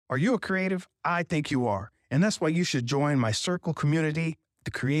Are you a creative? I think you are. And that's why you should join my circle community,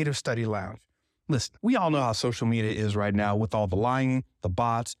 the Creative Study Lounge. Listen, we all know how social media is right now with all the lying, the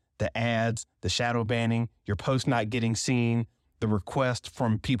bots, the ads, the shadow banning, your post not getting seen, the request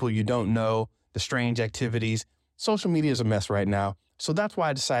from people you don't know, the strange activities. Social media is a mess right now. So that's why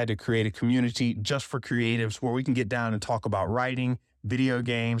I decided to create a community just for creatives where we can get down and talk about writing, video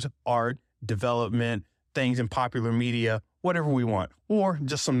games, art, development, things in popular media, whatever we want, or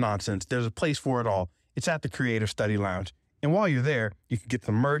just some nonsense. There's a place for it all. It's at the Creative Study Lounge. And while you're there, you can get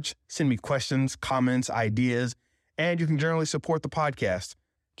some merch, send me questions, comments, ideas, and you can generally support the podcast.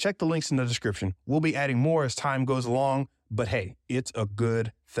 Check the links in the description. We'll be adding more as time goes along, but hey, it's a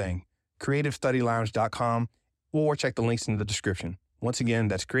good thing. CreativeStudyLounge.com or check the links in the description. Once again,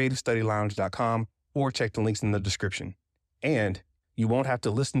 that's CreativeStudyLounge.com or check the links in the description. And you won't have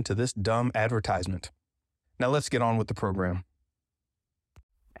to listen to this dumb advertisement. Now let's get on with the program.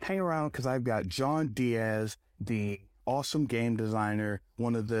 Hang around because I've got John Diaz, the awesome game designer,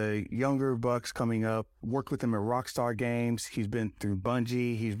 one of the younger bucks coming up. Worked with him at Rockstar Games. He's been through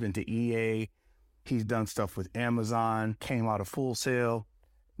Bungie. He's been to EA. He's done stuff with Amazon. Came out of Full Sail.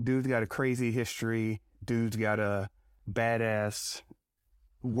 Dude's got a crazy history. Dude's got a badass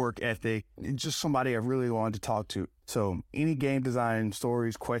work ethic. Just somebody I really wanted to talk to. So any game design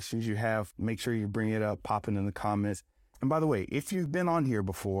stories, questions you have, make sure you bring it up, pop it in the comments. And by the way, if you've been on here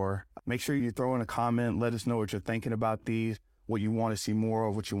before, make sure you throw in a comment. Let us know what you're thinking about these, what you want to see more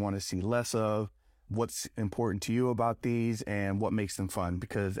of, what you want to see less of, what's important to you about these, and what makes them fun.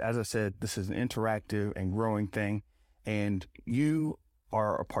 Because as I said, this is an interactive and growing thing, and you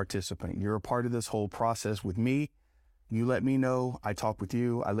are a participant. You're a part of this whole process with me. You let me know. I talk with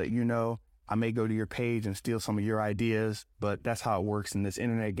you. I let you know. I may go to your page and steal some of your ideas, but that's how it works in this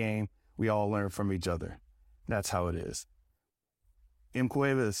internet game. We all learn from each other. That's how it is. M.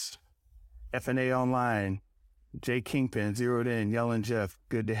 Cuevas, FNA Online, J. Kingpin, Zeroed In, Yellin' Jeff,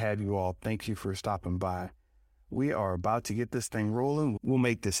 good to have you all. Thank you for stopping by. We are about to get this thing rolling. We'll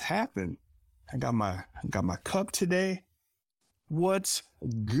make this happen. I got my cup today. What's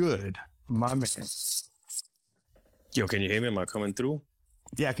good, my man? Yo, can you hear me? Am I coming through?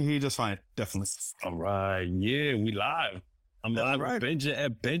 Yeah, I can hear you just fine. Definitely. All right. Yeah, we live. I'm live right. with Benja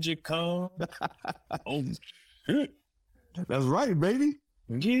at BenjaCon. Oh, shit. That's right, baby.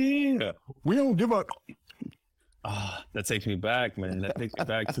 Yeah. We don't give up. That takes me back, man. That takes me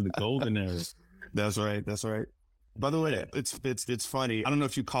back to the golden era. That's right. That's right. By the way, it's funny. I don't know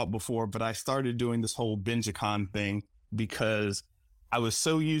if you caught before, but I started doing this whole BenjaCon thing because I was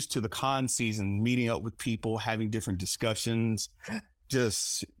so used to the con season, meeting up with people, having different discussions,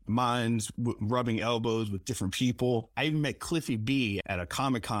 just minds rubbing elbows with different people. I even met Cliffy B at a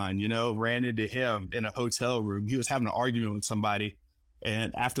Comic-Con, ran into him in a hotel room. He was having an argument with somebody.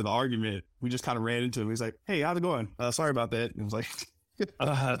 And after the argument, we just kind of ran into him. He's like, "Hey, how's it going? Sorry about that." And it was like, it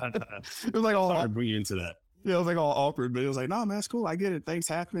was like all Sorry to bring you into that. Yeah, it was like all awkward, but it was like, "No, man, it's cool. I get it. Things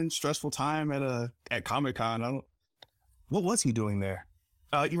happen. Stressful time at Comic-Con. What was he doing there?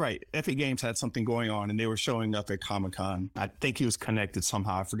 You're right. Epic Games had something going on, and they were showing up at Comic-Con. I think he was connected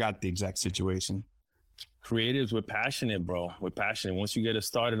somehow. I forgot the exact situation. Creatives, we're passionate, bro. We're passionate. Once you get us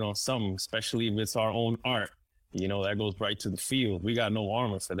started on something, especially if it's our own art, that goes right to the field. We got no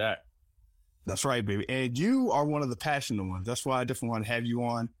armor for that. That's right, baby. And you are one of the passionate ones. That's why I definitely want to have you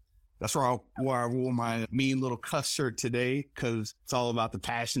on. That's why I wore my mean little cuss shirt today, because it's all about the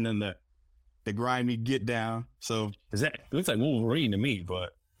passion and the grimy get down. So it looks like Wolverine to me, but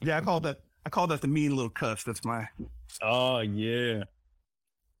yeah, I call that the mean little cuss. That's my. Oh yeah,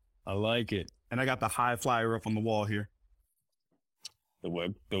 I like it. And I got the high flyer up on the wall here.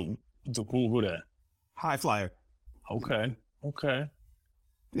 The who that? High flyer. Okay.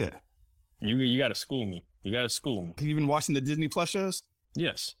 Yeah. You got to school me. Have you been watching the Disney Plus shows?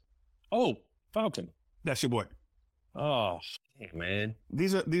 Yes. Oh, Falcon. That's your boy. Oh, man.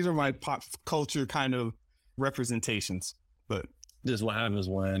 These are my pop culture kind of representations. But this is what happens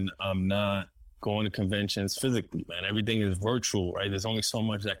when I'm not going to conventions physically, man. Everything is virtual, right? There's only so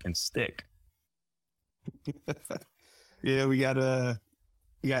much that can stick. Yeah, we got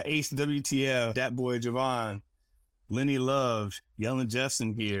Ace WTF, that boy Javon, Lenny Love, Yellin'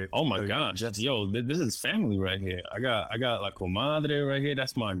 Justin here. Oh my gosh. Yo, this is family right here. I got La Comadre right here.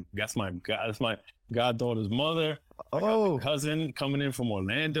 That's my goddaughter's mother. Oh, cousin coming in from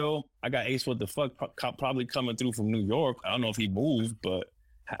Orlando. I got Ace What the Fuck probably coming through from New York. I don't know if he moved, but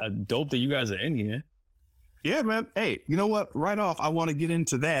dope that you guys are in here. Yeah, man. Hey, you know what? Right off, I want to get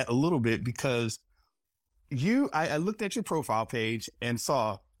into that a little bit because I looked at your profile page and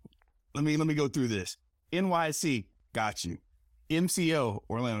saw, let me go through this. NYC, got you. MCO,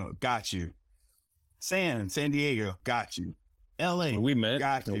 Orlando, got you. San Diego, got you. LA, We met.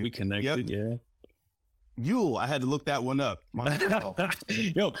 got you. We connected. Yep. Yeah. Yule, I had to look that one up.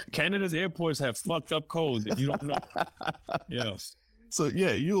 Yo, Canada's airports have fucked up codes if you don't know. Yeah. So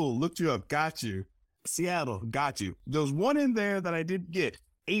yeah, Yule looked you up, got you. Seattle, got you. There was one in there that I did get.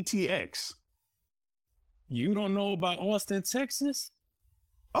 ATX. You don't know about Austin, Texas?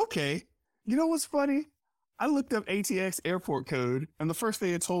 Okay. You know what's funny? I looked up ATX airport code, and the first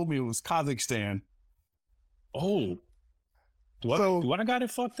thing it told me was Kazakhstan. Oh. Do I got it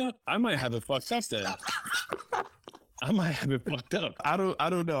fucked up? I might have it fucked up then. I might have it fucked up. I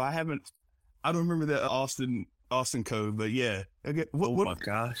don't know. I don't remember the Austin code, but yeah. Okay. Oh my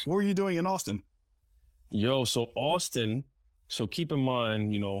gosh. What were you doing in Austin? Yo, so Austin, so keep in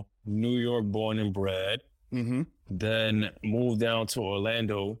mind, you know, New York born and bred, then moved down to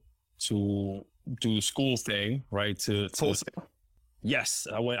Orlando to do the school thing, right? Full Sail. Yes,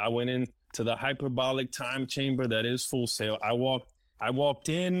 I went in to the hyperbolic time chamber that is Full Sail. I walked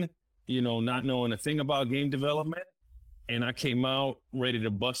in, you know, not knowing a thing about game development, and I came out ready to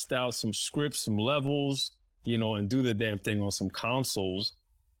bust out some scripts, some levels, you know, and do the damn thing on some consoles.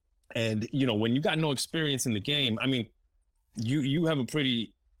 And, you know, when you got no experience in the game, I mean, you have a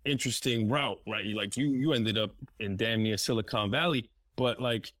pretty interesting route, right? You ended up in damn near Silicon Valley, but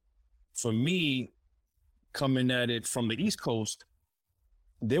like for me, coming at it from the East Coast,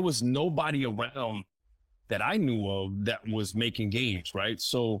 there was nobody around that I knew of that was making games, right?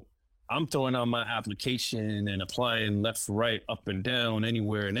 So I'm throwing out my application and applying left, right, up and down,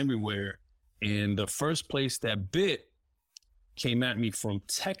 anywhere and everywhere. And the first place that bit came at me from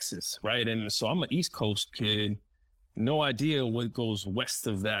Texas, right? And so I'm an East Coast kid, no idea what goes west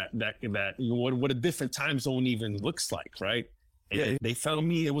of that, what a different time zone even looks like, right? And they found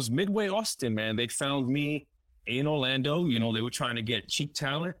me, it was Midway Austin, man. They found me in Orlando, you know, they were trying to get cheap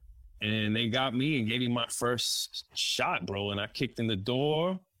talent, and they got me and gave me my first shot, bro. And I kicked in the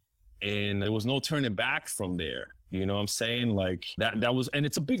door, and there was no turning back from there. You know what I'm saying? Like that was, and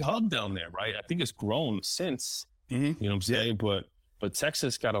it's a big hub down there, right? I think it's grown since, you know what I'm saying? But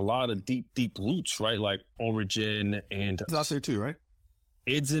Texas got a lot of deep roots, right? Like Origin and It's out there too, right?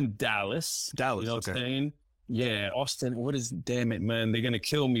 It's in Dallas. You know what I'm saying? Yeah, Austin, damn it, man. They're going to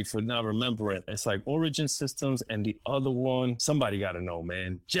kill me for not remembering. It's like Origin Systems and the other one. Somebody got to know,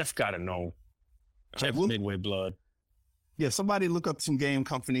 man. Jeff got to know. Jeff Midway Blood. Yeah, somebody look up some game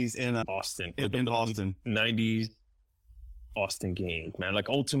companies in Austin. In Austin. 90s Austin games, man. Like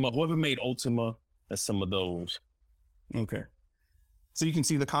Ultima, whoever made Ultima, that's some of those. Okay. So you can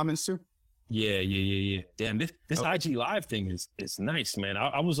see the comments too? Yeah. Damn, this IG Live thing is nice, man.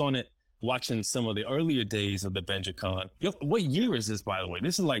 I was on it watching some of the earlier days of the BenjaCon. What year is this, by the way?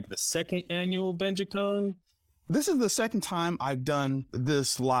 This is like the second annual BenjaCon? This is the second time I've done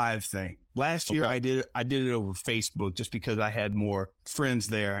this live thing. Last year I did it over Facebook just because I had more friends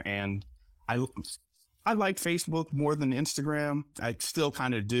there, and I like Facebook more than Instagram. I still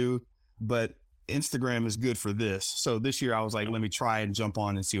kind of do, but Instagram is good for this. So this year I was like, let me try and jump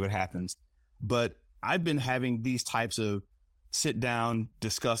on and see what happens. But I've been having these types of sit down,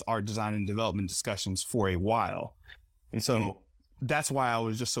 discuss art design and development discussions for a while. And so that's why I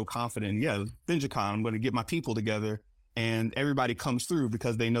was just so confident. Yeah, BenjaCon, I'm going to get my people together, and everybody comes through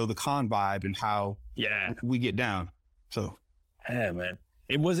because they know the con vibe and how we get down. So, yeah, man.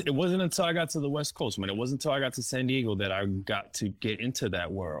 It wasn't until I got to the West Coast, man. It wasn't until I got to San Diego that I got to get into that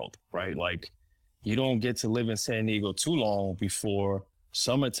world, right? Like, you don't get to live in San Diego too long before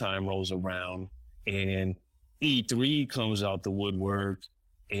summertime rolls around and E3 comes out the woodwork,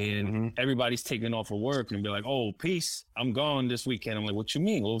 and everybody's taking off of work and be like, oh, peace, I'm gone this weekend. I'm like, what you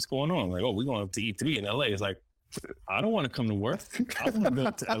mean? What's going on? Like, oh, we're going up to E3 in LA. It's like, I don't want to come to work. I want to go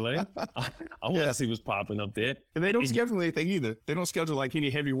up to LA. I want to see what's popping up there. And they don't schedule anything either. They don't schedule like any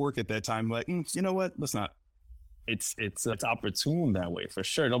heavy work at that time. Like, you know what? Let's not. It's opportune that way, for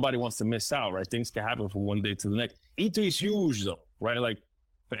sure. Nobody wants to miss out, right? Things can happen from one day to the next. E3 is huge, though, right? Like,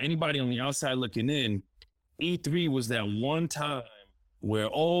 for anybody on the outside looking in, E3 was that one time where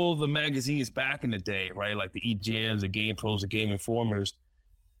all the magazines back in the day, right? Like the EGMs, the Game Pros, the Game Informers,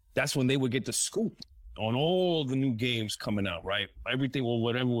 that's when they would get the scoop on all the new games coming out, right? Everything, well,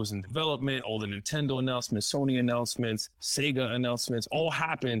 whatever was in development, all the Nintendo announcements, Sony announcements, Sega announcements, all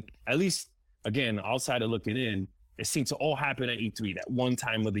happened, at least, again, outside of looking in, it seemed to all happen at E3, that one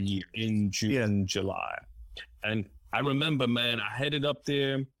time of the year in June, July. And I remember, man, I headed up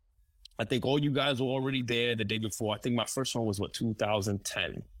there. I think all you guys were already there the day before. I think my first one was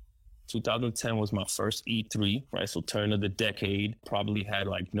 2010. 2010 was my first E3, right? So turn of the decade. Probably had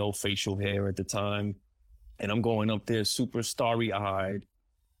like no facial hair at the time. And I'm going up there super starry-eyed,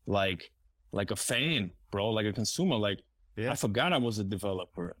 like a fan, bro, like a consumer. Like, I forgot I was a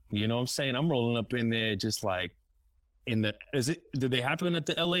developer. You know what I'm saying? I'm rolling up in there just like did they happen at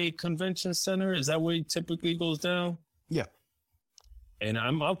the LA Convention Center? Is that where it typically goes down? Yeah. And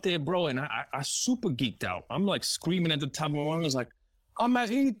I'm out there, bro, and I super geeked out. I'm like screaming at the top of my lungs, like, I'm at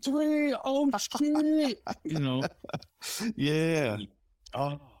E3, oh shit, you know? Yeah.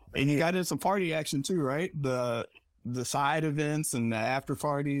 And you got in some party action too, right? The side events and the after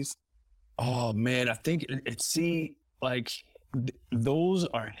parties. Oh man, I think those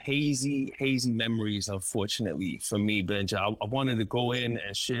are hazy memories, unfortunately, for me, Benja. I wanted to go in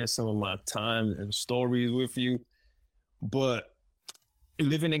and share some of my time and stories with you, but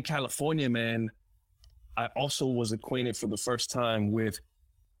living in California, man, I also was acquainted for the first time with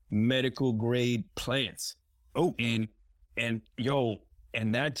medical grade plants. Oh, and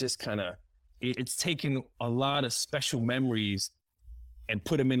that just kind of, it's taken a lot of special memories and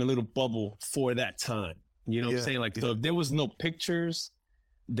put them in a little bubble for that time. You know what I'm saying? Like, so if there was no pictures,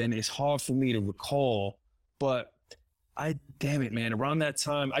 then it's hard for me to recall. But damn it, man, around that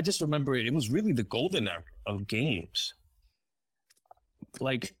time, I just remember it was really the golden era of games.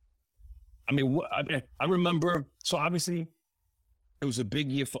 Like, I mean, I remember, so obviously it was a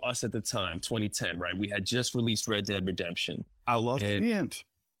big year for us at the time, 2010, right? We had just released Red Dead Redemption. Outlaws to the end.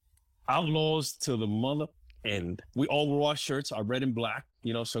 Outlaws to the mother end. We all wore our shirts, our red and black,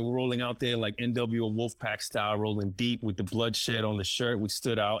 you know, so we're rolling out there like NWO Wolfpack style, rolling deep with the bloodshed on the shirt. We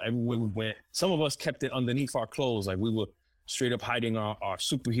stood out everywhere we went. Some of us kept it underneath our clothes. Like, we were straight up hiding our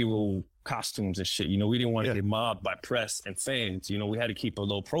superhero costumes and shit. You know, we didn't want to get mobbed by press and fans. You know, we had to keep a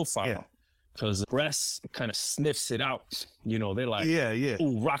low profile because the press kind of sniffs it out. You know, they're like,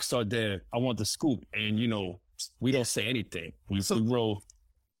 ooh, Rockstar there, I want the scoop. And, you know, we don't say anything. We roll.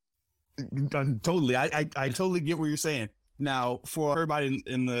 Totally. I totally get what you're saying. Now, for everybody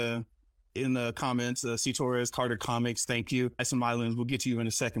in the comments, C. Torres, Carter Comics, thank you. Some Islands, we'll get to you in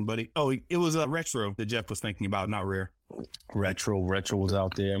a second, buddy. Oh, it was a Retro that Jeff was thinking about, not Rare. Retro was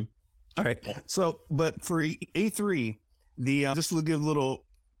out there. All right. So, but for E3, just to give a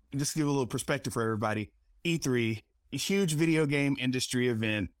little perspective for everybody. E3, a huge video game industry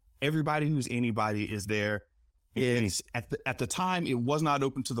event. Everybody who's anybody is there. It's at the time it was not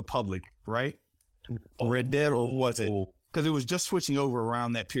open to the public, right? Red Dead, or was it? Because it was just switching over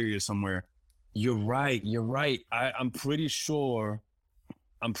around that period somewhere. You're right. I'm pretty sure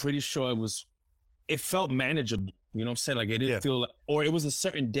it felt manageable. You know what I'm saying? Like, it didn't feel like, or it was a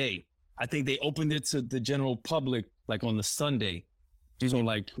certain day. I think they opened it to the general public like on the Sunday. So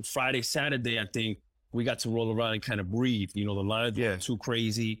like Friday, Saturday, I think we got to roll around and kind of breathe. You know, the lines weren't too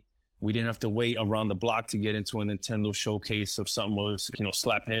crazy. We didn't have to wait around the block to get into a Nintendo showcase of something, or, you know,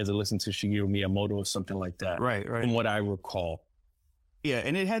 slap hands and listen to Shigeru Miyamoto or something like that. Right. From what I recall. Yeah,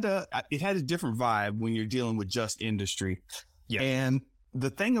 and it had a different vibe when you're dealing with just industry. Yeah. And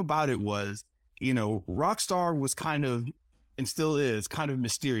the thing about it was, you know, Rockstar was kind of, and still is, kind of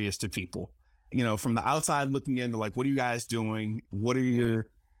mysterious to people. You know, from the outside looking into, like, what are you guys doing? What are your,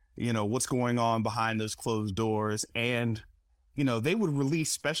 you know, what's going on behind those closed doors? And, you know, they would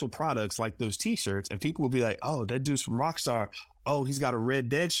release special products like those T-shirts, and people would be like, oh, that dude's from Rockstar. Oh, he's got a Red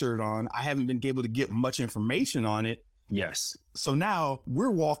Dead shirt on. I haven't been able to get much information on it. Yes. So now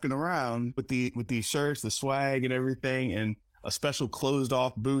we're walking around with these shirts, the swag and everything, and a special closed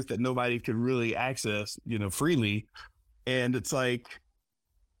off booth that nobody could really access, you know, freely. And it's like,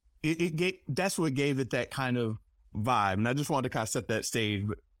 that's what gave it that kind of vibe. And I just wanted to kind of set that stage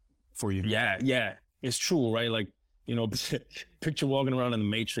for you. Yeah. It's true, right? Like, you know, picture walking around in the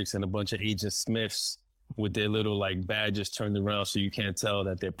Matrix and a bunch of Agent Smiths with their little like badges turned around so you can't tell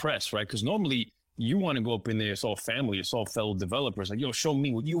that they're press, right? Because normally you want to go up in there, it's all family, it's all fellow developers. Like, yo, show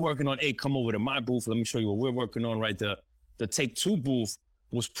me what you're working on. Hey, come over to my booth. Let me show you what we're working on, right? The Take-Two booth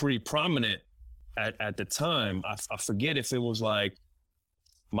was pretty prominent at the time. I forget if it was like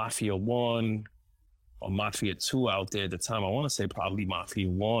Mafia 1 or Mafia 2 out there at the time. I want to say probably Mafia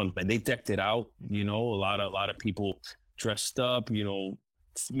 1, but they decked it out, you know, a lot of people dressed up, you know,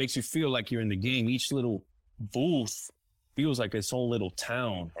 makes you feel like you're in the game. Each little booth feels like its own little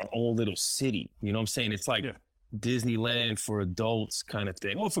town, or own little city. You know what I'm saying? It's like Disneyland for adults kind of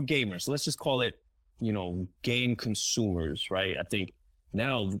thing, or for gamers. Let's just call it, you know, game consumers, right? I think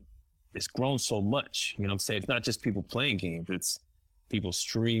now it's grown so much, you know what I'm saying? It's not just people playing games, it's people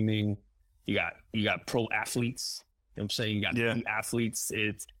streaming. You got pro athletes, you know what I'm saying? You got athletes.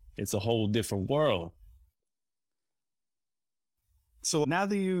 It's a whole different world. So now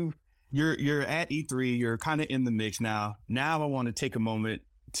that you're at E3, you're kind of in the mix now. Now I want to take a moment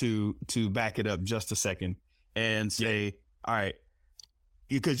to back it up just a second. and say, all right,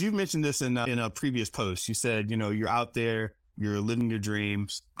 because you mentioned this in a previous post. You said, you're out there, you're living your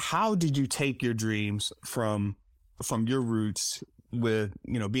dreams. How did you take your dreams from your roots with,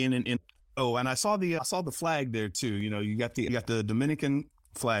 being in oh, and I saw the flag there too. You got the Dominican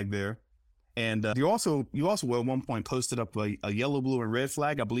flag there. And you also at one point posted up a yellow, blue, and red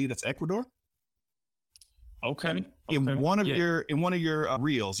flag. I believe that's Ecuador. Okay. In one of your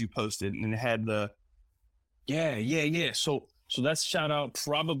reels you posted, and it had the So that's shout out.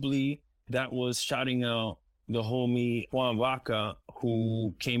 Probably that was shouting out the homie Juan Vaca,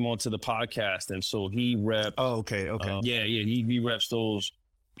 who came onto the podcast, and so he reps. Oh, okay. He reps those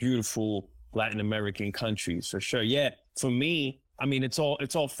beautiful Latin American countries for sure. Yeah, for me, I mean, it's all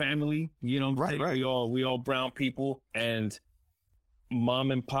family. Right. We all brown people, and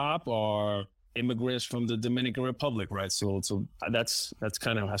mom and pop are immigrants from the Dominican Republic, right? So that's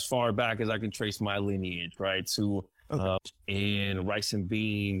kind of as far back as I can trace my lineage, right? To and rice and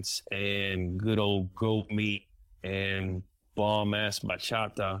beans and good old goat meat and bomb ass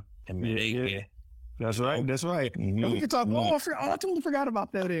bachata and merengue. Yeah. That's right. That's right. Mm-hmm. And we can talk. I totally forgot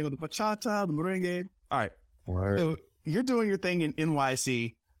about that. The bachata, the merengue. All right. Word. So you're doing your thing in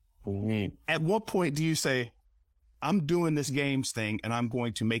NYC. Mm-hmm. At what point do you say, I'm doing this games thing and I'm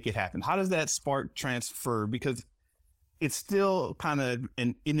going to make it happen? How does that spark transfer? Because it's still kind of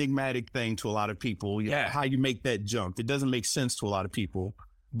an enigmatic thing to a lot of people. How you make that jump. It doesn't make sense to a lot of people,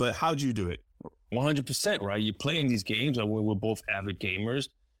 but how'd you do it? 100%, right? You're playing these games. We're both avid gamers.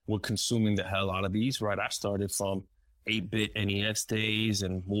 We're consuming the hell out of these, right? I started from 8-bit NES days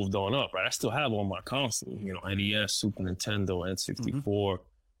and moved on up, right? I still have all my consoles, NES, Super Nintendo, N64,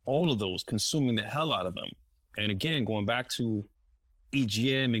 all of those, consuming the hell out of them. And again, going back to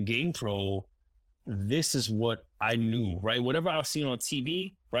EGM and GamePro, this is what I knew, right? Whatever I was seeing on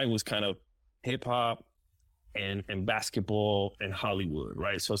TV, right, was kind of hip hop and basketball and Hollywood,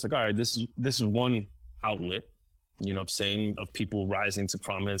 right? So it's like, all right, this is one outlet, what I'm saying, of people rising to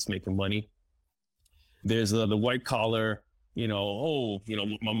prominence, making money. There's the white collar, my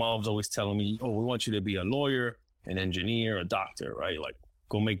mom's always telling me, we want you to be a lawyer, an engineer, a doctor, right? Like,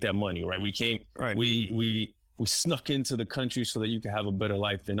 go make that money, right? We snuck into the country so that you can have a better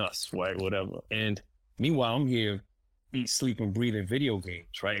life than us, right? Whatever. And meanwhile, I'm here, eat, sleep, and breathe in video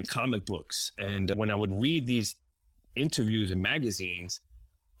games, right? And comic books. And when I would read these interviews in magazines,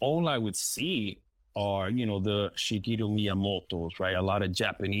 all I would see are, the Shigeru Miyamoto's, right? A lot of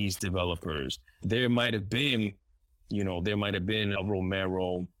Japanese developers. There might have been a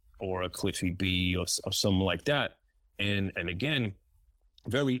Romero or a Cliffy B or something like that. And again,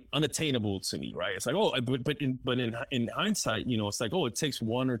 very unattainable to me, right? It's like, but in hindsight, it's like, it takes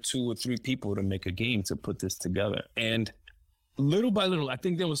 1 or 2 or 3 people to make a game to put this together. And little by little, I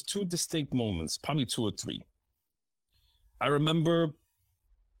think there was 2 distinct moments, probably 2 or 3. I remember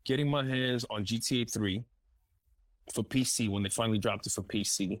getting my hands on GTA 3 for PC when they finally dropped it for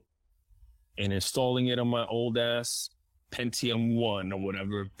PC, and installing it on my old ass Pentium 1 or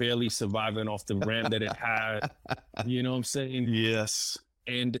whatever, barely surviving off the RAM that it had. You know what I'm saying? Yes.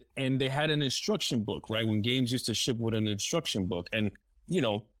 And they had an instruction book, right? When games used to ship with an instruction book. And,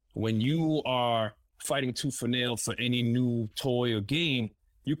 when you are fighting tooth for nail for any new toy or game,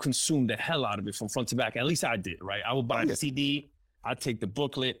 you consume the hell out of it from front to back. At least I did, right? I would buy the CD, I take the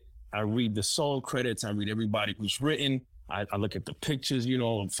booklet, I read the song credits, I read everybody who's written, I look at the pictures,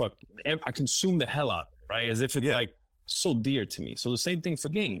 I consume the hell out of it, right? As if it's like so dear to me. So the same thing for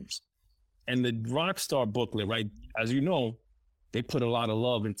games. And the Rockstar booklet, right? As you know, they put a lot of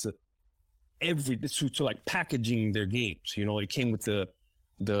love into to like packaging their games. It came with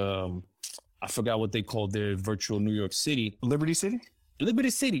the I forgot what they called their virtual New York City. Liberty City? Liberty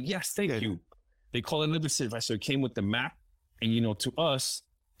City. Yes, thank you. They call it Liberty City, right? So it came with the map. And, to us,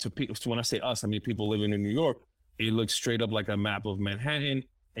 to people, when I say us, I mean people living in New York, it looks straight up like a map of Manhattan.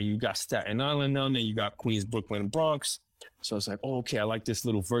 And you got Staten Island down there, you got Queens, Brooklyn, and Bronx. So it's like, okay, I like this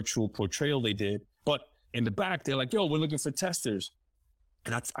little virtual portrayal they did. But in the back, they're like, we're looking for testers.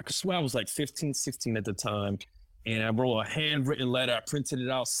 And I could swear I was like 15, 16 at the time. And I wrote a handwritten letter. I printed it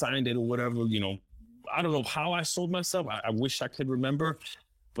out, signed it or whatever, I don't know how I sold myself. I wish I could remember.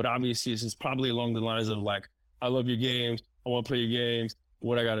 But obviously, this is probably along the lines of like, I love your games. I want to play your games.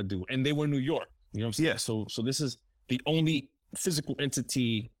 What I got to do. And they were New York. You know what I'm saying? Yeah. So this is the only physical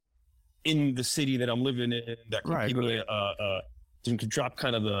entity in the city that I'm living in that can drop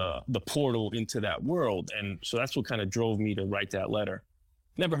kind of the portal into that world. And so that's what kind of drove me to write that letter.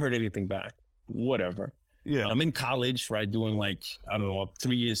 Never heard anything back. Whatever. Yeah. I'm in college, right? Doing like, I don't know,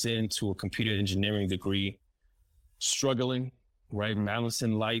 3 years into a computer engineering degree, struggling, right?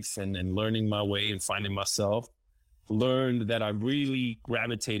 Balancing life and learning my way and finding myself. Learned that I really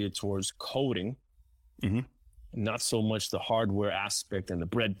gravitated towards coding, not so much the hardware aspect and the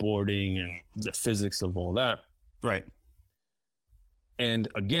breadboarding and the physics of all that. Right. And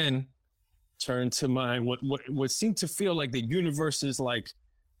again, turn to my what seemed to feel like the universe is like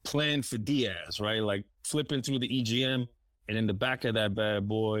planned for Diaz, right? Like flipping through the EGM, and in the back of that bad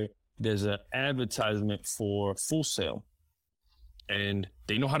boy, there's an advertisement for Full Sail. And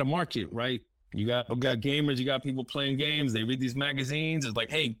they know how to market, right? You got gamers, you got people playing games, they read these magazines. It's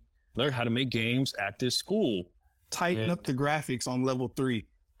like, hey, learn how to make games at this school. Tighten up the graphics on level 3.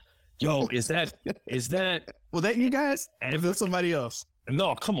 Yo, is that Well, that you guys? If it's somebody else.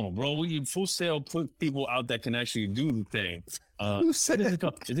 No, come on, bro. We Full Sail put people out that can actually do the thing. Who said it?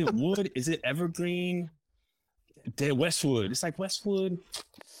 Is it Wood? Is it Evergreen? They're Westwood. It's like Westwood.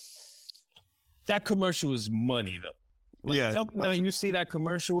 That commercial is money, though. Like, Yeah. I mean, you see that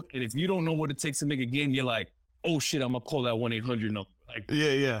commercial, and if you don't know what it takes to make a game, you're like, oh shit, I'm gonna call that 1-800 number. Like,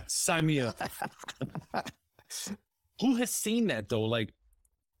 Yeah. sign me up. Who has seen that though? Like,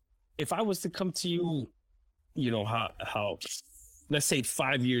 if I was to come to you, you know how let's say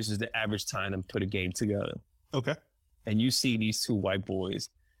 5 years is the average time to put a game together. Okay. And you see these two white boys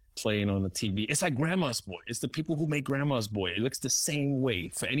playing on the TV. It's like Grandma's Boy. It's the people who make Grandma's Boy. It looks the same way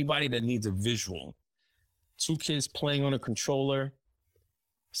for anybody that needs a visual. Two kids playing on a controller.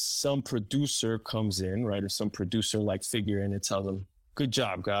 Some producer comes in, right? Or some producer-like figure in and tells them, good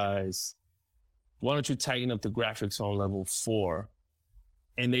job, guys. Why don't you tighten up the graphics on level 4?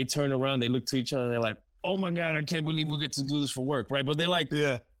 And they turn around, they look to each other, and they're like, oh my God, I can't believe we get to do this for work, right? But they're like,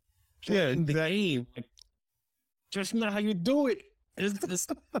 Yeah. the game, like, just not how you do it. It's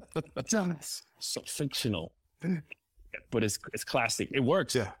so fictional, but it's classic. It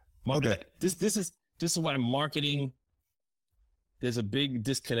works. Yeah. Okay. This is why marketing. There's a big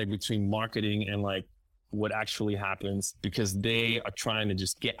disconnect between marketing and like what actually happens, because they are trying to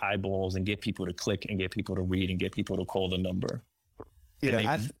just get eyeballs and get people to click and get people to read and get people to call the number.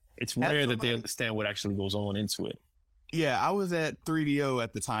 Yeah. It's rare that they understand what actually goes on into it. Yeah. I was at 3DO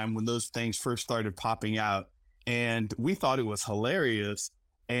at the time when those things first started popping out, and we thought it was hilarious.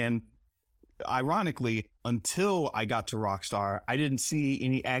 And ironically, until I got to Rockstar, I didn't see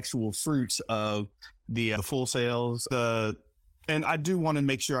any actual fruits of the Full Sails. And I do want to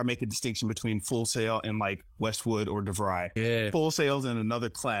make sure I make a distinction between Full Sail and like Westwood or DeVry. Yeah. Full Sail's in another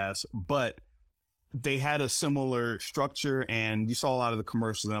class, but they had a similar structure, and you saw a lot of the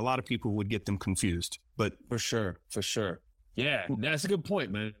commercials, and a lot of people would get them confused. But For sure. Yeah, that's a good point,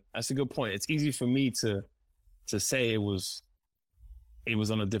 man. That's a good point. It's easy for me to say it was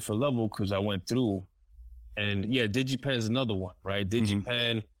on a different level because I went through. And yeah, DigiPen is another one, right?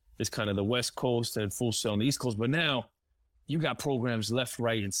 DigiPen is kind of the West Coast and Full Sail on the East Coast. But now you got programs left,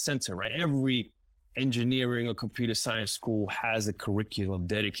 right, and center, right? Every engineering or computer science school has a curriculum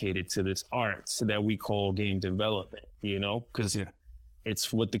dedicated to this art, so that we call game development, you know? Because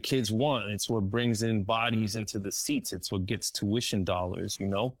it's what the kids want. It's what brings in bodies into the seats. It's what gets tuition dollars, you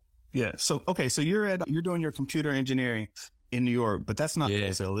know? yeah, so okay, so you're doing your computer engineering in New York, but that's not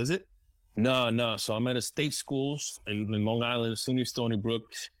Full Sail, is it? No. So I'm at a state schools in Long Island, SUNY Stony Brook,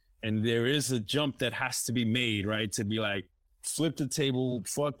 and there is a jump that has to be made, right? To be like, flip the table,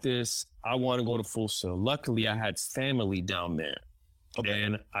 fuck this, I want to go to Full Sail. Luckily, I had family down there. Okay.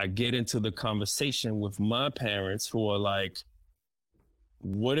 And I get into the conversation with my parents who are like,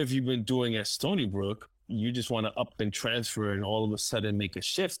 what have you been doing at Stony Brook? You just want to up and transfer and all of a sudden make a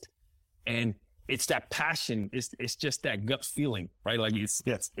shift. And it's that passion. It's just that gut feeling, right? Like it's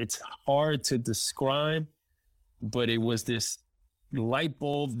hard to describe, but it was this light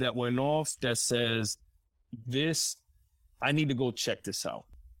bulb that went off that says, I need to go check this out.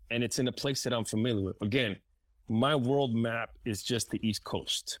 And it's in a place that I'm familiar with. Again, my world map is just the East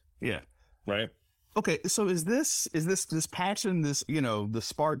Coast. Yeah. Right. Okay. So is this passion, the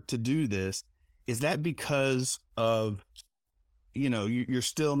spark to do this, is that because of, you're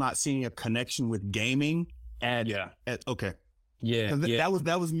still not seeing a connection with gaming okay. Yeah.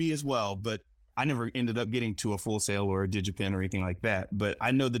 That was me as well, but I never ended up getting to a Full Sail or a DigiPen or anything like that, but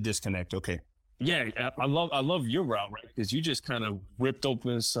I know the disconnect. Okay. Yeah. I love your route, right? Because you just kind of ripped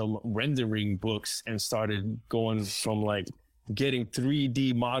open some rendering books and started going from like getting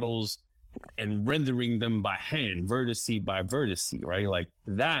 3D models and rendering them by hand, vertice by vertice, right? Like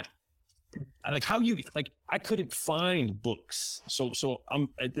that. Like how you like, I couldn't find books, so I'm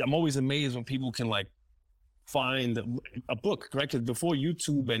always amazed when people can like find a book, right? Because before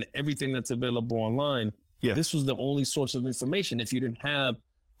YouTube and everything that's available online, this was the only source of information. If you didn't have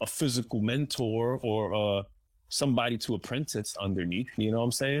a physical mentor or somebody to apprentice underneath. You know what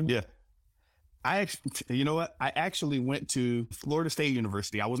I'm saying? Yeah. You know what? I actually went to Florida State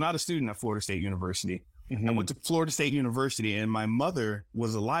University. I was not a student at Florida State University. Mm-hmm. I went to Florida State University, and my mother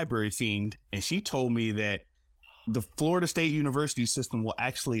was a library fiend, and she told me that the Florida State University system will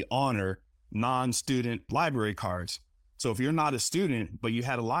actually honor non-student library cards. So if you're not a student, but you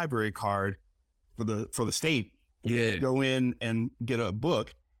had a library card for the state, Yeah. go in and get a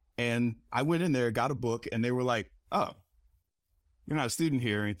book. And I went in there, got a book, and they were like, "Oh, you're not a student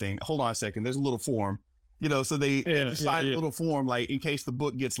here or anything. Hold on a second. There's a little form." You know, so they signed a little form, like, in case the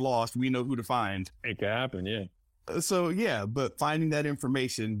book gets lost, we know who to find. It could happen, yeah. So yeah, but finding that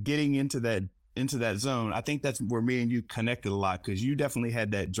information, getting into that zone, I think that's where me and you connected a lot, because you definitely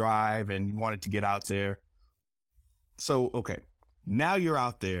had that drive and you wanted to get out there. So okay, now you're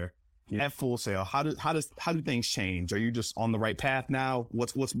out there at Full Sail. How do things change? Are you just on the right path now?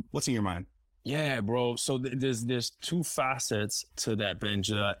 What's in your mind? Yeah, bro. So there's two facets to that,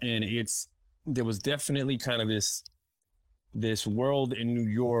 Benja, and there was definitely kind of this world in New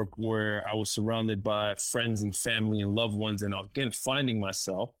York where I was surrounded by friends and family and loved ones, and again finding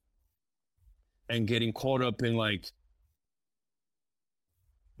myself and getting caught up in like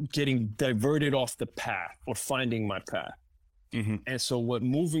getting diverted off the path or finding my path. Mm-hmm. And so what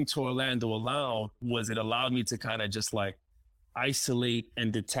moving to Orlando allowed was it allowed me to kind of just like isolate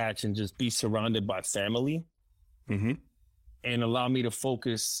and detach and just be surrounded by family, Mm-hmm. and allow me to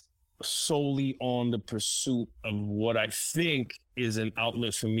focus solely on the pursuit of what I think is an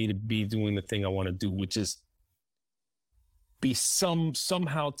outlet for me to be doing the thing I want to do, which is be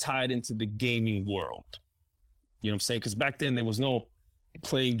somehow tied into the gaming world. You know what I'm saying? Because back then there was no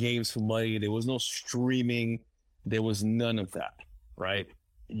playing games for money. There was no streaming. There was none of that, right?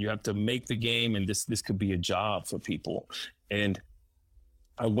 You have to make the game, and this could be a job for people. And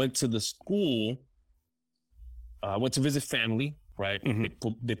I went to the school. I went to visit family, right? Mm-hmm.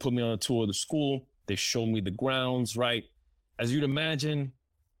 They put me on a tour of the school. They showed me the grounds, right? As you'd imagine,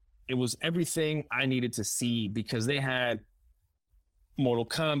 it was everything I needed to see, because they had Mortal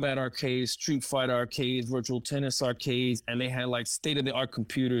Kombat arcades, Street Fighter arcades, virtual tennis arcades, and they had like state-of-the-art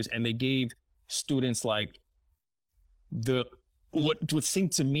computers, and they gave students like what would seem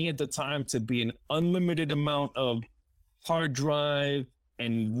to me at the time to be an unlimited amount of hard drive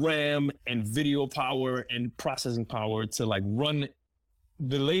and RAM and video power and processing power to like run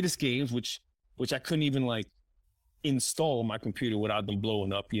the latest games, which I couldn't even like install on my computer without them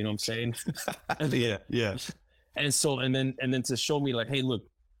blowing up. You know what I'm saying? Yeah. And so, and then to show me like, hey, look,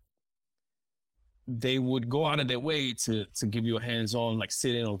 they would go out of their way to give you a hands-on, like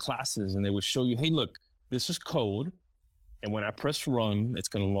sit in on classes, and they would show you, hey, look, this is code. And when I press run, it's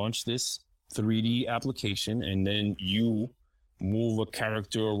going to launch this 3D application, and then you move a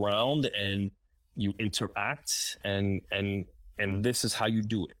character around and you interact, and this is how you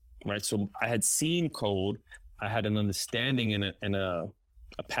do it, right? So I had seen code, I had an understanding and a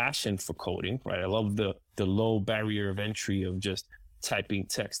passion for coding, right? I love the low barrier of entry of just typing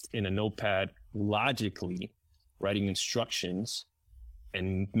text in a notepad logically, writing instructions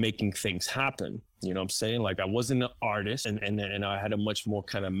and making things happen. You know what I'm saying? Like I wasn't an artist, and I had a much more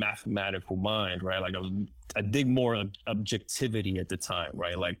kind of mathematical mind, right? Like I dig more objectivity at the time,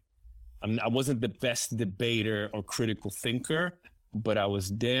 right? Like I wasn't the best debater or critical thinker, but I was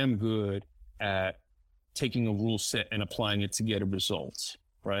damn good at taking a rule set and applying it to get a result,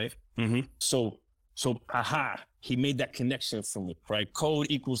 right? Mm-hmm. So, he made that connection for me, right? Code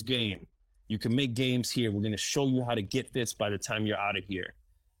equals game. You can make games here. We're going to show you how to get this by the time you're out of here.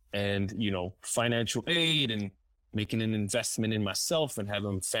 And, you know, financial aid and making an investment in myself and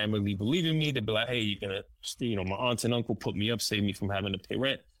having family believe in me to be like, hey, you're going to, you know, my aunt and uncle put me up, save me from having to pay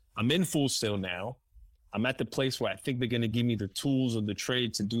rent. I'm in Full Sail now. I'm at the place where I think they're going to give me the tools of the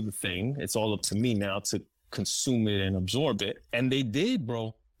trade to do the thing. It's all up to me now to consume it and absorb it. And they did,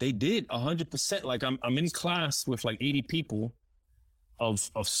 bro. They did 100%. Like I'm in class with like 80 people of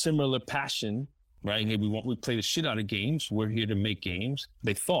similar passion, right? Hey, we play the shit out of games. We're here to make games.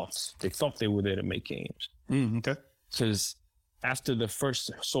 They thought they were there to make games. Okay. Because after the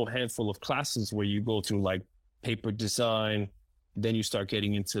first handful of classes where you go through like paper design, then you start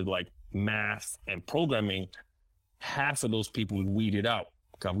getting into like math and programming, half of those people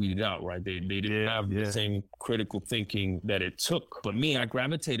got weeded out, right? They didn't have the same critical thinking that it took. But me, I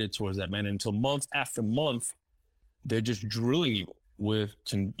gravitated towards that, man. Until month after month, they're just drilling you with,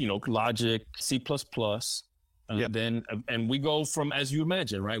 you know, logic, C++. And we go from, as you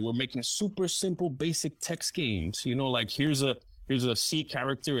imagine, right? We're making super simple, basic text games. You know, like here's a C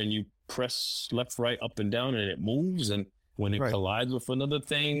character and you press left, right, up and down and it moves. And when it Right. collides with another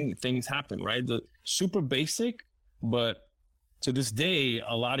thing, things happen, right? The super basic, but to this day,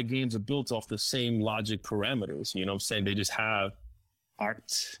 a lot of games are built off the same logic parameters. You know what I'm saying? They just have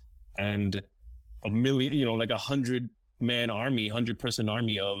art and a million, you know, like 100-man army, 100-person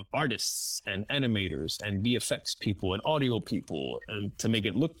army of artists and animators and VFX people and audio people, and to make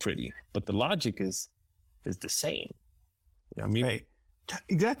it look pretty. But the logic is the same. You know what I mean? Right.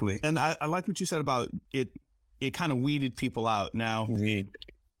 Exactly. And I like what you said about it. It kind of weeded people out. Now, Mhm.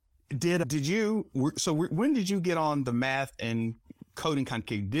 when did you get on the math and coding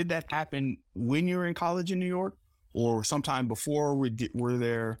concave? Did that happen when you were in college in New York, or sometime before? Were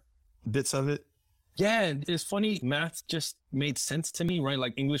there bits of it? Yeah, it's funny. Math just made sense to me, right?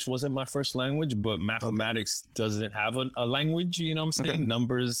 Like English wasn't my first language, but mathematics doesn't have a language. You know what I'm saying? Okay.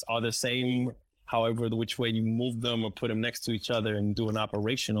 Numbers are the same, however, which way you move them or put them next to each other and do an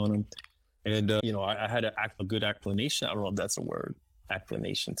operation on them. And, you know, I had a good explanation. I don't know if that's a word,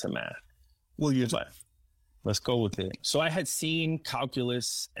 explanation to math. Well, But let's go with it. So I had seen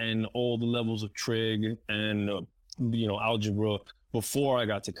calculus and all the levels of trig and, you know, algebra before I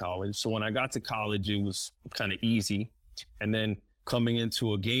got to college. So when I got to college, it was kind of easy. And then coming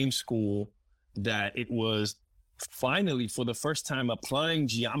into a game school, that it was finally for the first time applying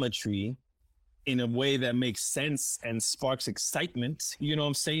geometry in a way that makes sense and sparks excitement. You know what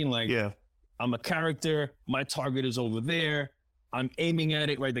I'm saying? Like, yeah. I'm a character, my target is over there, I'm aiming at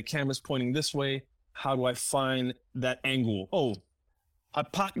it, right? The camera's pointing this way. How do I find that angle? Oh,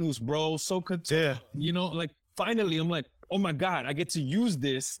 hypotenuse, bro. So good. Yeah. You know, like finally I'm like, oh my God, I get to use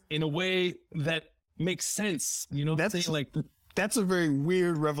this in a way that makes sense. You know, That's like, That's a very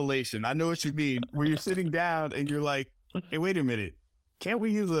weird revelation. I know what you mean. Where you're sitting down and you're like, hey, wait a minute. Can't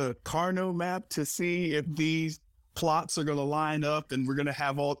we use a Carnot map to see if these plots are going to line up and we're going to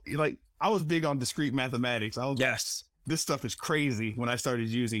have all, like, I was big on discrete mathematics. I was yes. This stuff is crazy when I started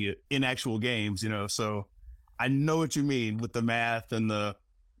using it in actual games, you know, so I know what you mean with the math and the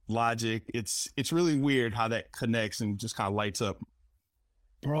logic. It's really weird how that connects and just kind of lights up.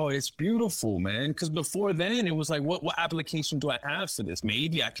 Bro, it's beautiful, man. Because before then, it was like, what application do I have for this?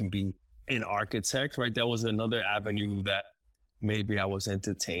 Maybe I can be an architect, right? That was another avenue that maybe I was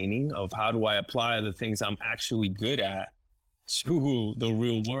entertaining of how do I apply the things I'm actually good at to the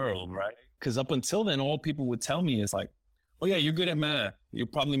real world, right? Because up until then, all people would tell me is like, oh yeah, you're good at math. You'll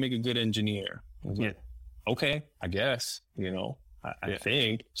probably make a good engineer. Yeah. Okay, I guess, you know, I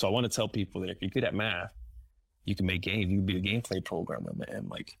think. So I want to tell people that if you're good at math, you can make games. You can be a gameplay programmer, man.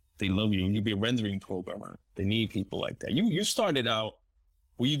 Like, they love you. You can be a rendering programmer. They need people like that. You started out,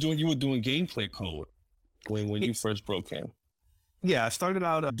 you were doing gameplay code when you first broke in. Yeah, I started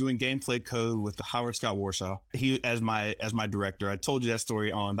out doing gameplay code with Howard Scott Warshaw. He as my director. I told you that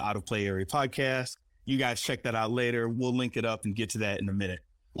story on the Out of Play Area podcast. You guys check that out later. We'll link it up and get to that in a minute.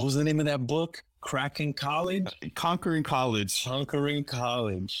 What was the name of that book? Cracking College? Conquering College. Conquering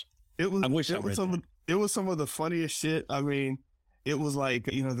College. It was. I wish I read that. It was some of the funniest shit. I mean, it was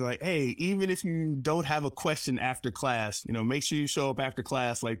like, you know, they're like, hey, even if you don't have a question after class, you know, make sure you show up after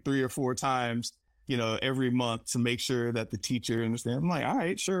class like 3 or 4 times, you know, every month to make sure that the teacher understands. I'm like, all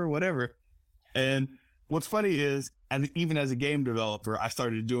right, sure, whatever. And what's funny is, even as a game developer, I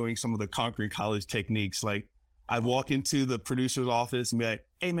started doing some of the Conquering College techniques. Like, I'd walk into the producer's office and be like,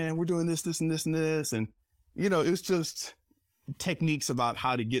 hey, man, we're doing this, this, and this, and this. And, you know, it was just techniques about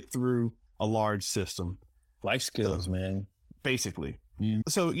how to get through a large system. Life skills, man. Basically. Mm.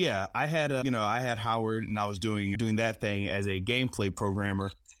 So, yeah, I had Howard, and I was doing that thing as a gameplay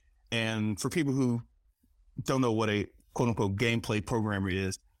programmer. And for people who don't know what a quote unquote gameplay programmer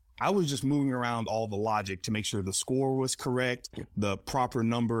is, I was just moving around all the logic to make sure the score was correct, the proper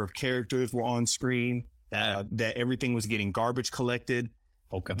number of characters were on screen, that everything was getting garbage collected.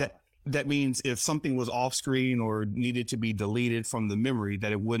 Okay. That means if something was off screen or needed to be deleted from the memory,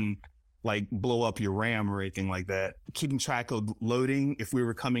 that it wouldn't like blow up your RAM or anything like that. Keeping track of loading. If we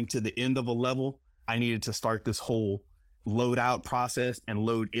were coming to the end of a level, I needed to start this whole load out process and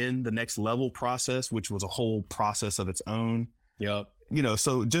load in the next level process, which was a whole process of its own. Yep. You know,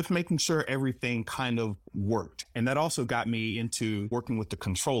 so just making sure everything kind of worked. And that also got me into working with the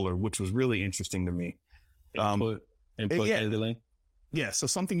controller, which was really interesting to me. Input handling. Yeah. So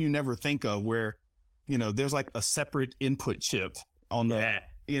something you never think of where, you know, there's like a separate input chip on the,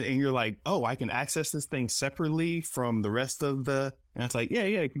 and you're like, oh, I can access this thing separately from the rest of and it's like, yeah,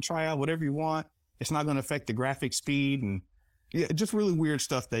 you can try out whatever you want. It's not going to affect the graphic speed, and yeah, just really weird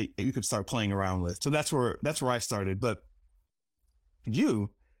stuff that you could start playing around with. So that's where I started. But so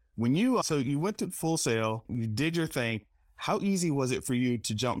you went to Full Sail, you did your thing. how easy was it for you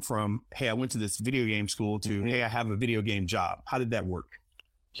to jump from, hey, I went to this video game school to, hey, I have a video game job? How did that work?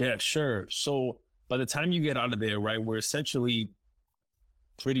 Yeah, sure. So by the time you get out of there, right, we're essentially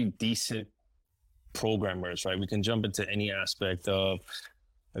pretty decent programmers, right? We can jump into any aspect of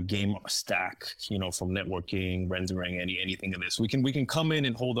a game stack, you know, from networking, rendering, anything of this. We can come in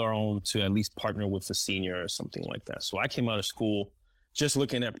and hold our own to at least partner with a senior or something like that. So I came out of school just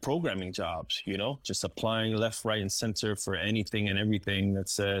looking at programming jobs, you know, just applying left, right, and center for anything and everything that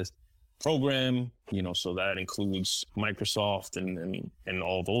says program, you know, so that includes Microsoft and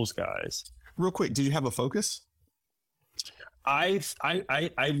all those guys. Real quick, did you have a focus? I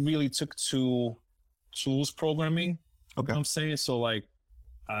really took to tools programming. Okay. You know what I'm saying? So like,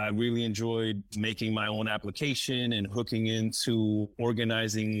 I really enjoyed making my own application and hooking into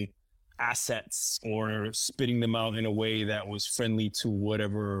organizing assets or spitting them out in a way that was friendly to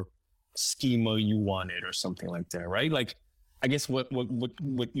whatever schema you wanted or something like that, right? Like, I guess what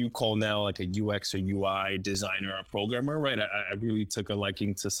you call now like a UX or UI designer or programmer, right? I really took a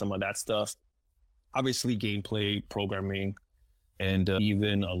liking to some of that stuff. Obviously, gameplay, programming, and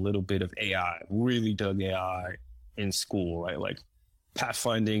even a little bit of AI. Really dug AI in school, right? Like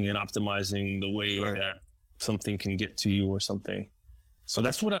pathfinding and optimizing the way that something can get to you or something. So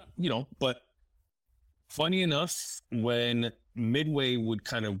that's what but funny enough, when Midway would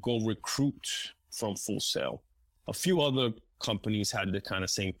kind of go recruit from Full Sail, a few other companies had the kind of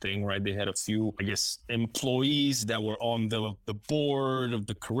same thing, right? They had a few, I guess, employees that were on the board of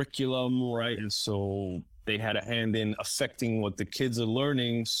the curriculum, right? And so they had a hand in affecting what the kids are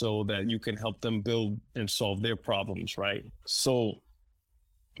learning so that you can help them build and solve their problems, right? So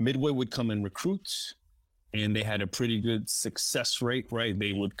Midway would come and recruit, and they had a pretty good success rate, right?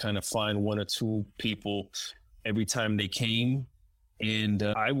 They would kind of find one or two people every time they came. And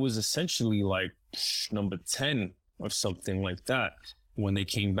I was essentially like number 10 or something like that. When they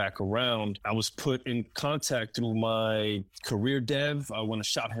came back around, I was put in contact through my career dev. I want to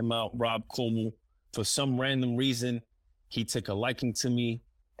shout him out, Rob Coble. For some random reason, he took a liking to me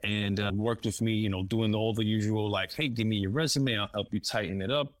and worked with me, you know, doing all the usual, like, hey, give me your resume. I'll help you tighten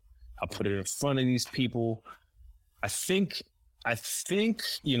it up. I'll put it in front of these people. I think,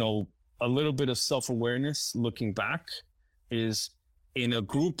 you know, a little bit of self-awareness looking back is in a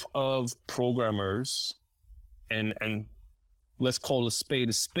group of programmers and let's call a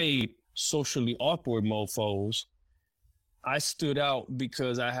spade, socially awkward mofos. I stood out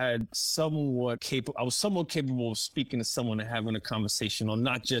because I was somewhat capable of speaking to someone and having a conversation on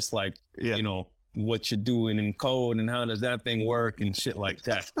not just like, you know, what you're doing in code and how does that thing work and shit like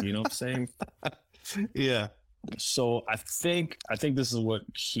that. You know what I'm saying? Yeah. So I think this is what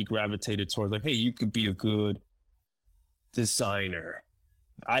he gravitated towards. Like, hey, you could be a good designer.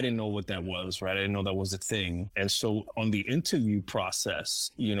 I didn't know what that was, right? I didn't know that was a thing. And so on the interview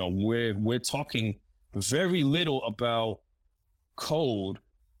process, you know, we're talking very little about code,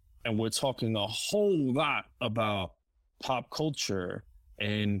 and we're talking a whole lot about pop culture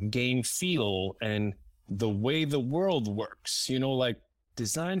and game feel and the way the world works, you know, like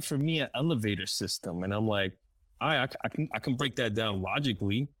design for me an elevator system. And I'm like, I can break that down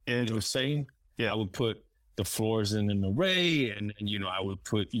logically. And you know, saying, I would put the floors in an array and, you know, I would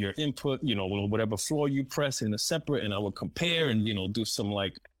put your input, you know, whatever floor you press in a separate, and I would compare and, you know, do some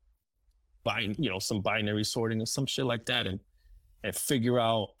like some binary sorting or some shit like that and figure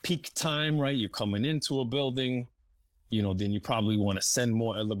out peak time, right? You're coming into a building, you know, then you probably want to send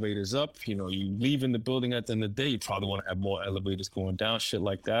more elevators up. You know, you leave in the building at the end of the day, you probably want to have more elevators going down, shit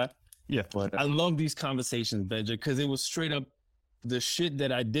like that. Yeah. But I love these conversations, Benja, because it was straight up the shit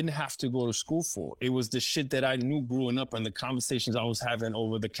that I didn't have to go to school for. It was the shit that I knew growing up and the conversations I was having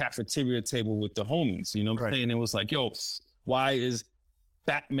over the cafeteria table with the homies. You know what I'm saying? It was like, yo, why is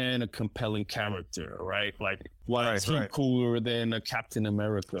Batman a compelling character, right? Like, why is he cooler than a Captain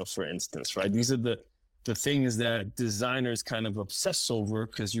America, for instance, right? These are the things that designers kind of obsess over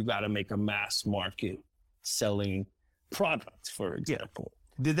because you got to make a mass market selling product, for example.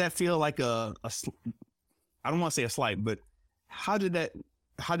 Did that feel like I don't want to say a slight, but how did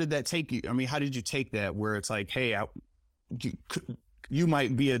that take you? I mean, how did you take that where it's like, hey, you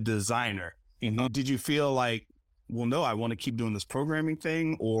might be a designer. Mm-hmm. Did you feel like, well, no, I want to keep doing this programming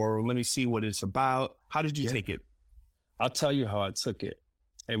thing, or let me see what it's about? How did you take it? I'll tell you how I took it.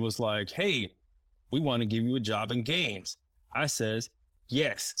 It was like, hey, we want to give you a job in games. I says,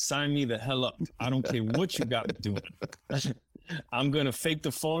 yes, sign me the hell up. I don't care what you got to do. I'm going to fake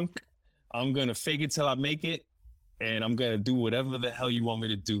the funk. I'm going to fake it till I make it. And I'm going to do whatever the hell you want me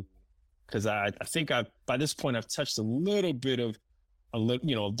to do. Because I think by this point, I've touched a little bit of, I've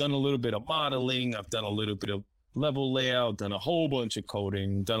done a little bit of modeling. I've done a little bit of level layout, done a whole bunch of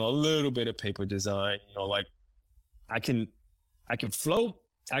coding, done a little bit of paper design. Like I can float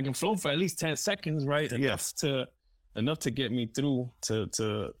for at least 10 seconds, right? Enough to get me through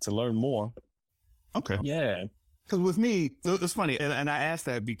to learn more. Okay. Yeah. Because with me, it's funny, and I asked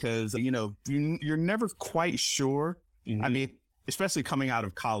that because, you're never quite sure. Mm-hmm. I mean, especially coming out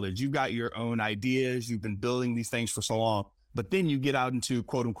of college, you've got your own ideas. You've been building these things for so long, but then you get out into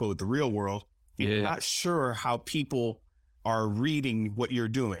quote unquote the real world. You're not sure how people are reading what you're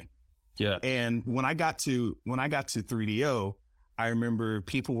doing. Yeah. And when I got to 3DO, I remember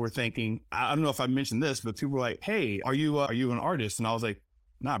people were thinking, I don't know if I mentioned this, but people were like, "Hey, are you an artist?" And I was like,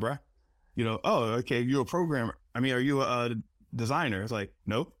 "Nah, bruh." Oh, okay, you're a programmer. I mean, are you a designer? It's like,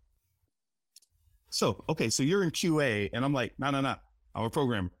 nope. So, okay, so you're in QA. And I'm like, no, I'm a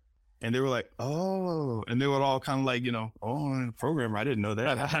programmer. And they were like, oh, and they were all kind of like, oh, I'm a programmer. I didn't know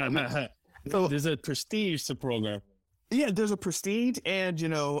that. So there's a prestige to program. Yeah, there's a prestige. And,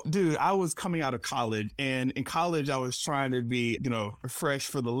 dude, I was coming out of college, and in college, I was trying to be, fresh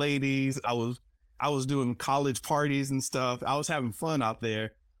for the ladies. I was doing college parties and stuff. I was having fun out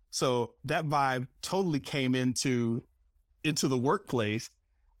there. So that vibe totally came into the workplace.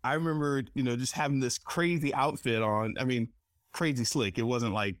 I remember, just having this crazy outfit on. I mean, crazy slick. It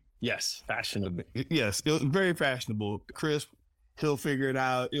wasn't like, yes, fashionable. Yes, it was very fashionable. Crisp, he'll figure it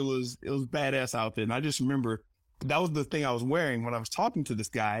out. It was badass outfit. And I just remember that was the thing I was wearing when I was talking to this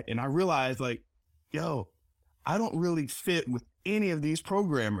guy. And I realized, like, yo, I don't really fit with any of these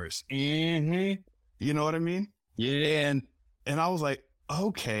programmers. Mm-hmm. You know what I mean? Yeah. And I was like,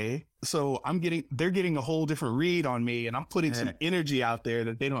 okay, so they're getting a whole different read on me, and I'm putting some energy out there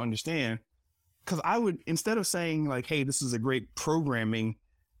that they don't understand. Cause I would, instead of saying like, hey, this is a great programming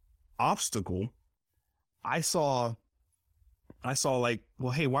obstacle, I saw like,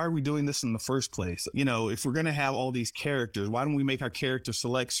 well, hey, why are we doing this in the first place? If we're going to have all these characters, why don't we make our character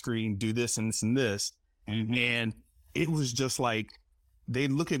select screen do this and this and this? Mm-hmm. And it was just like, they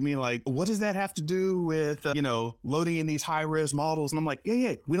look at me like, what does that have to do with, loading in these high-res models? And I'm like,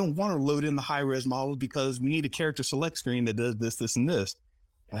 yeah, we don't want to load in the high-res models because we need a character select screen that does this, this, and this.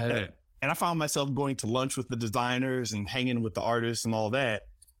 And I found myself going to lunch with the designers and hanging with the artists and all that.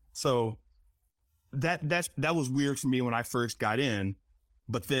 So that was weird for me when I first got in.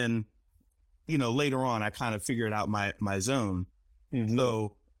 But then, later on, I kind of figured out my zone. Mm-hmm.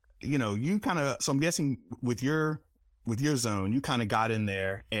 So, so I'm guessing with your zone, you kind of got in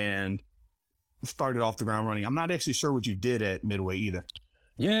there and started off the ground running. I'm not actually sure what you did at Midway either.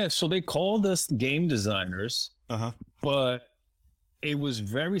 Yeah, so they called us game designers, but it was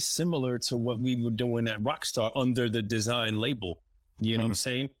very similar to what we were doing at Rockstar under the design label. You know what I'm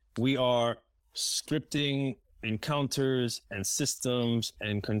saying? We are scripting encounters and systems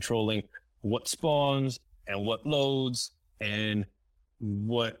and controlling what spawns and what loads and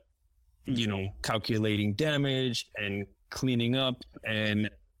what, calculating damage and cleaning up and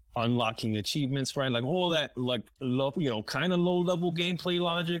unlocking achievements, right? Like all that, like, kind of low level gameplay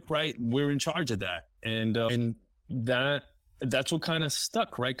logic, right? We're in charge of that. And that's what kind of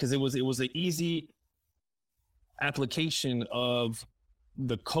stuck, right? Because it was an easy application of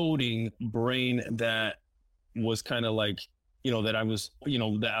the coding brain that was kind of like, that I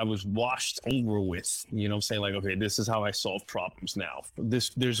was washed over with, I'm saying, like, okay, this is how I solve problems now.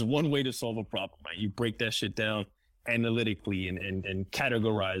 There's one way to solve a problem, right? You break that shit down analytically and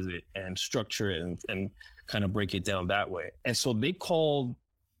categorize it and structure it and kind of break it down that way. And so they called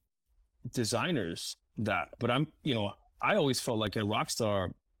designers that, but I always felt like at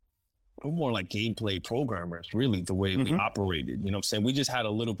Rockstar, we're more like gameplay programmers, really, the way we operated. You know what I'm saying? We just had a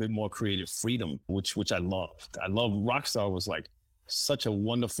little bit more creative freedom, which I loved. Rockstar was like such a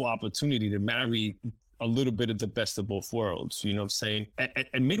wonderful opportunity to marry a little bit of the best of both worlds. You know what I'm saying?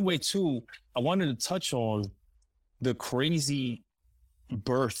 And Midway too, I wanted to touch on the crazy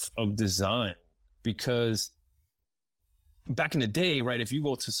birth of design, because back in the day, right, if you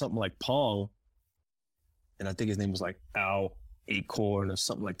go to something like Pong, and I think his name was like Al Acorn or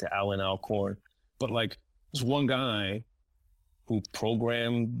something like that, Alan Alcorn. But like, there's one guy who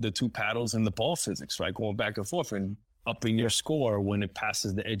programmed the two paddles and the ball physics, right? Going back and forth and upping your score when it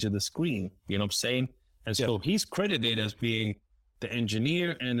passes the edge of the screen. You know what I'm saying? And so he's credited as being the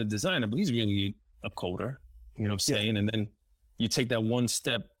engineer and the designer, but he's really a coder. You know what I'm saying? And then you take that one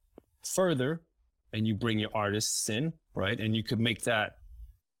step further and you bring your artists in, right? And you can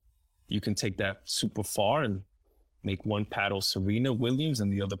take that super far and make one paddle Serena Williams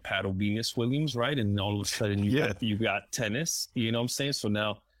and the other paddle Venus Williams, right? And all of a sudden you got tennis, you know what I'm saying? So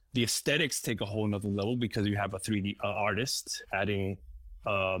now the aesthetics take a whole nother level because you have a 3D artist adding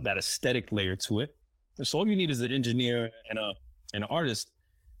that aesthetic layer to it. So all you need is an engineer and an artist.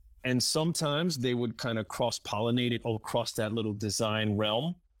 And sometimes they would kind of cross-pollinate it across that little design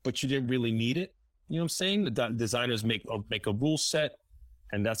realm, but you didn't really need it. You know what I'm saying? The designers make a rule set,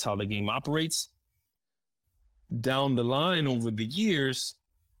 and that's how the game operates. Down the line over the years,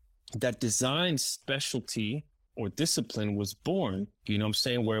 that design specialty or discipline was born, you know what I'm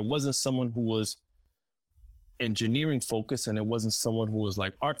saying, where it wasn't someone who was engineering focused and it wasn't someone who was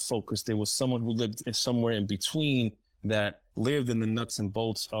like art focused. There was someone who lived somewhere in between that lived in the nuts and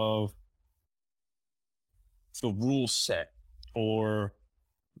bolts of the rule set or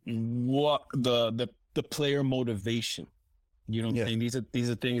what the player motivation. You know what I'm saying? These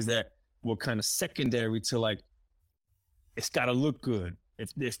are things that were kind of secondary to like, it's got to look good.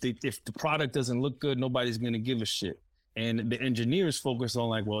 If the product doesn't look good, nobody's going to give a shit. And the engineers focus on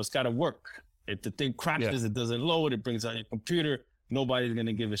like, well, it's got to work. If the thing crashes, it doesn't load, it brings out your computer, nobody's going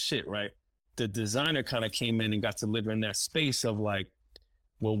to give a shit, right? The designer kind of came in and got to live in that space of like,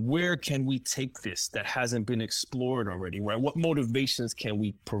 well, where can we take this that hasn't been explored already, right? What motivations can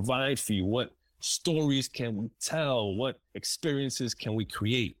we provide for you? What stories can we tell? What experiences can we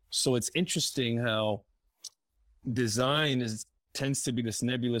create? So it's interesting how design tends to be this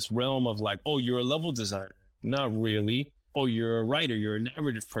nebulous realm of like, oh, you're a level designer. Not really. Oh, you're a writer. You're a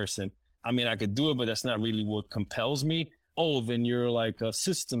narrative person. I mean, I could do it, but that's not really what compels me. Oh, then you're like a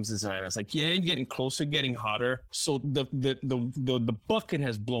systems designer. It's like, yeah, you're getting closer, getting hotter. So the bucket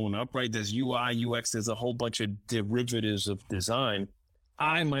has blown up, right? There's UI, UX, there's a whole bunch of derivatives of design.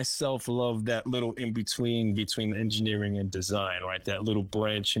 I myself love that little in between engineering and design, right? That little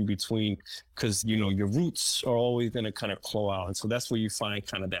branch in between, because, you know, your roots are always going to kind of claw out. And so that's where you find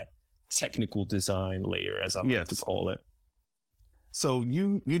kind of that technical design layer, as I like to call it. So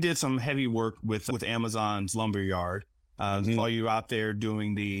you did some heavy work with Amazon's Lumberyard. Saw you out there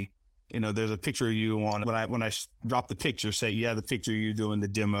doing there's a picture of you on, when I dropped the picture, say you have the picture of you doing the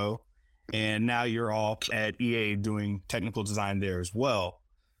demo. And now you're all at EA doing technical design there as well.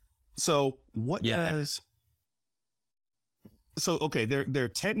 So they're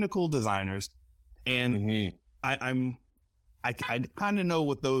technical designers, and I kind of know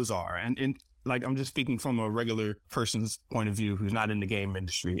what those are. And like, I'm just speaking from a regular person's point of view who's not in the game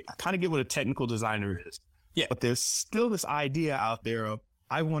industry. I kind of get what a technical designer is. Yeah. But there's still this idea out there of,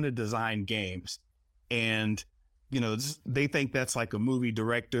 I want to design games. And you know, they think that's like a movie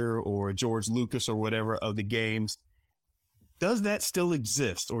director or George Lucas or whatever of the games. Does that still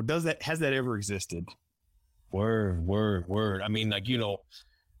exist, or has that ever existed? Word. I mean, like, you know,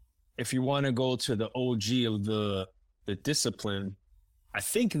 if you want to go to the OG of the discipline, I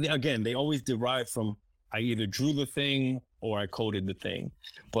think, again, they always derive from, I either drew the thing or I coded the thing.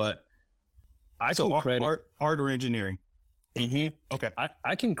 But I can credit art or engineering. Okay.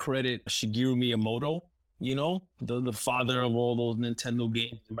 I can credit Shigeru Miyamoto, you know, the father of all those Nintendo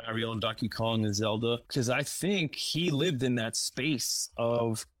games, Mario and Donkey Kong and Zelda, because I think he lived in that space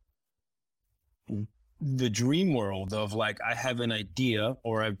of the dream world of like, I have an idea,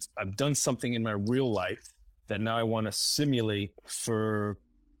 or I've done something in my real life that now I want to simulate for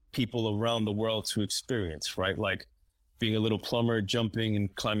people around the world to experience, right? Like being a little plumber, jumping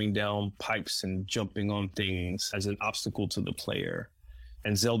and climbing down pipes and jumping on things as an obstacle to the player.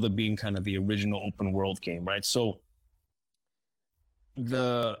 And Zelda being kind of the original open world game, right? So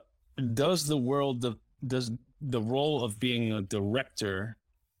does the role of being a director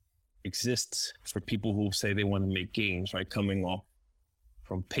exist for people who say they want to make games, right? Coming off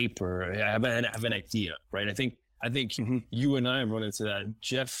from paper, I have an idea, right? I think you and I have run into that.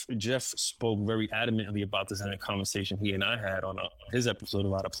 Jeff spoke very adamantly about this in a conversation he and I had on his episode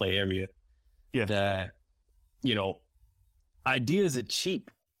of How to Play Area. Yeah, that, you know, ideas are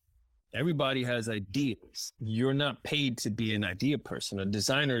cheap. Everybody has ideas. You're not paid to be an idea person. A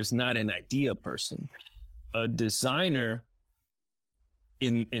designer is not an idea person. A designer,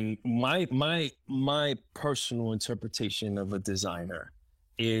 in my personal interpretation of a designer,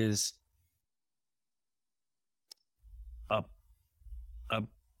 is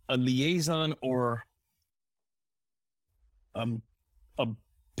a liaison or a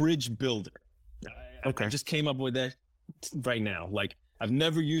bridge builder. I just came up with that right now. Like, I've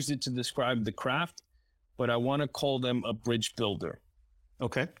never used it to describe the craft, but I want to call them a bridge builder.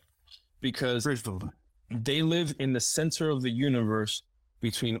 Okay. Because bridge builder, they live in the center of the universe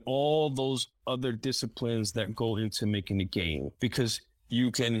between all those other disciplines that go into making a game. Because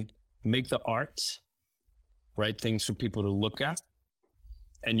you can make the art, right? Things for people to look at.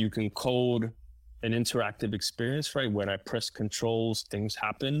 And you can code an interactive experience, right? When I press controls, things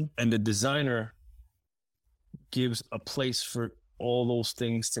happen. And the designer gives a place for all those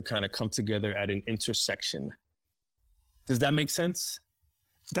things to kind of come together at an intersection. Does that make sense?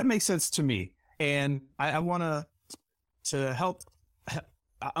 That makes sense to me. And I want to help.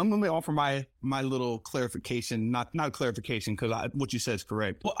 I'm going to offer my little clarification, not clarification, because what you said is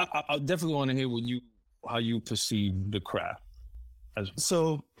correct. Well, I definitely want to hear how you perceive the craft.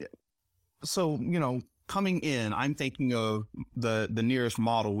 So, coming in, I'm thinking of the nearest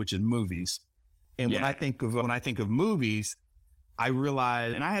model, which is movies. And when I think of movies, I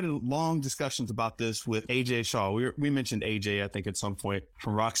realize, and I had long discussions about this with AJ Shaw. We mentioned AJ, I think, at some point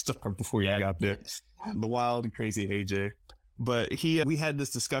from Rockstar before you got there, the wild and crazy AJ. But we had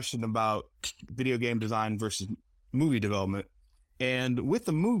this discussion about video game design versus movie development. And with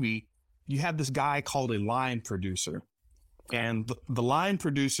the movie, you have this guy called a line producer. And the line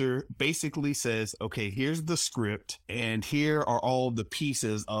producer basically says, okay, here's the script, and here are all the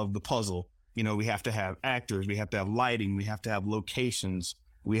pieces of the puzzle. We have to have actors, we have to have lighting, we have to have locations,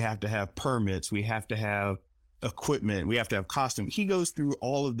 we have to have permits, we have to have equipment, we have to have costume. He goes through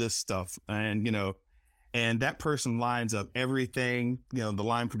all of this stuff, and that person lines up everything. The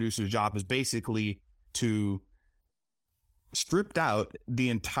line producer's job is basically to strip out the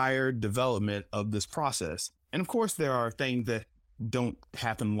entire development of this process. And of course, there are things that don't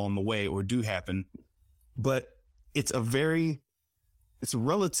happen along the way or do happen, but it's a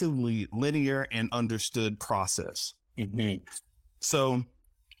relatively linear and understood process. Mm-hmm. So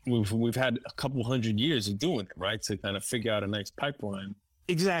we've had a couple hundred years of doing it, right? To kind of figure out a nice pipeline.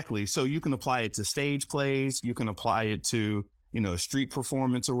 Exactly. So you can apply it to stage plays. You can apply it to, street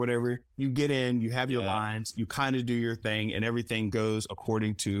performance or whatever. You get in, you have your lines, you kind of do your thing, and everything goes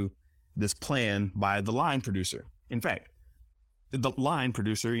according to this plan by the line producer. In fact, the line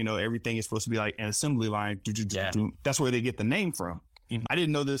producer, everything is supposed to be like an assembly line. That's where they get the name from. Mm-hmm. I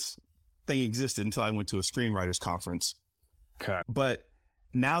didn't know this thing existed until I went to a screenwriters conference. Okay. But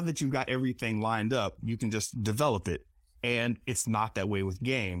now that you've got everything lined up, you can just develop it. And it's not that way with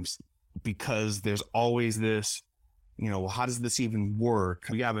games, because there's always this, how does this even work?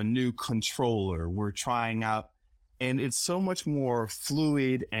 We have a new controller we're trying out, and it's so much more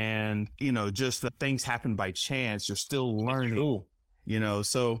fluid, and, just that things happen by chance. You're still learning,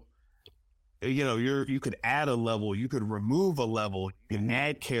 so, you could add a level, you could remove a level, you can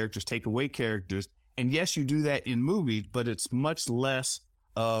add characters, take away characters. And yes, you do that in movies, but it's much less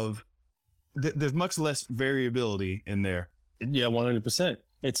there's much less variability in there. Yeah, 100%.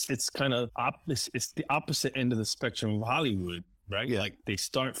 It's kind of it's the opposite end of the spectrum of Hollywood, right? Yeah. Like they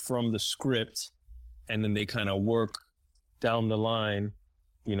start from the script, and then they kind of work down the line,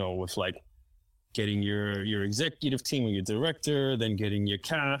 with like getting your executive team or your director, then getting your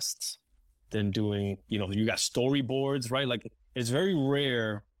cast, then doing, you got storyboards, right? Like it's very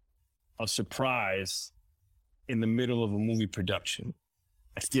rare a surprise in the middle of a movie production.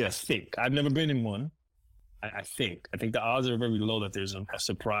 I think. I've never been in one. I think the odds are very low that there's a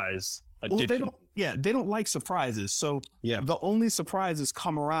surprise addition. Well, they don't like surprises. So the only surprises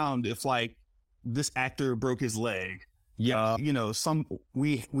come around if like this actor broke his leg. Yeah.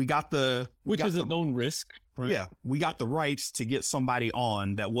 We got the... Which is a known risk. Right? Yeah. We got the rights to get somebody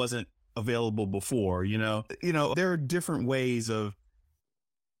on that wasn't available before, there are different ways of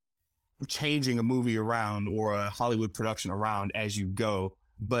changing a movie around or a Hollywood production around as you go.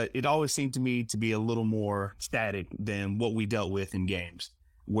 But it always seemed to me to be a little more static than what we dealt with in games,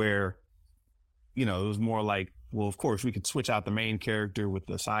 where, it was more like, well, of course, we could switch out the main character with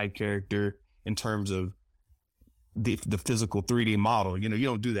the side character in terms of the physical 3D model. You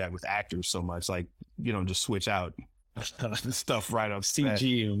don't do that with actors so much. Like, you don't just switch out stuff right off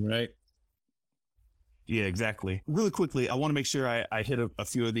CG, right? Yeah, exactly. Really quickly, I want to make sure I hit a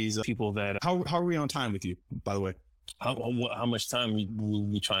few of these people that... How are we on time with you, by the way? How much time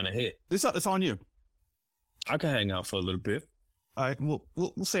we trying to hit? It's on you. I can hang out for a little bit. All right,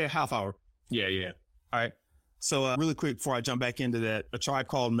 we'll say a half hour. Yeah. All right. So really quick before I jump back into that, A Tribe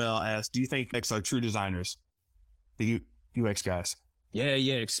Called Mel asked, do you think UX are true designers? The UX guys. Yeah.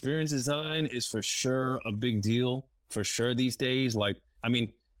 Experience design is for sure a big deal for sure these days. Like, I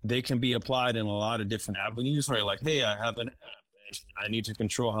mean, they can be applied in a lot of different avenues, right? Like, hey, I have an app. I need to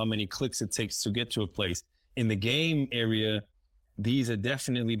control how many clicks it takes to get to a place. In the game area, these are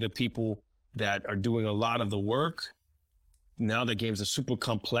definitely the people that are doing a lot of the work. Now the games are super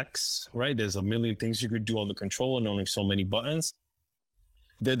complex, right? There's a million things you could do on the controller and only so many buttons.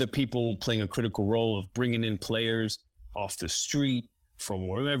 They're the people playing a critical role of bringing in players off the street, from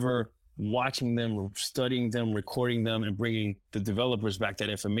wherever, watching them, studying them, recording them, and bringing the developers back that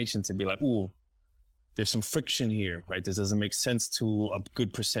information to be like, ooh, there's some friction here, right? This doesn't make sense to a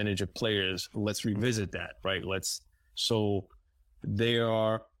good percentage of players. Let's revisit that, right? So they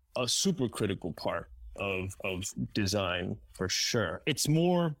are a super critical part of design for sure. It's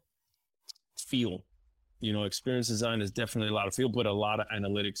more feel, experience design is definitely a lot of feel, but a lot of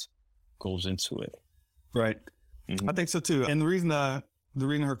analytics goes into it. Right. Mm-hmm. I think so too. And the reason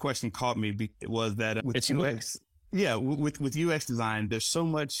her question caught me was that with UX, with UX design, there's so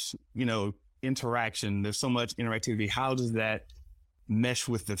much, interaction. There's so much interactivity. How does that mesh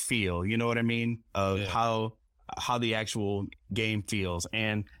with the feel? You know what I mean? How the actual game feels.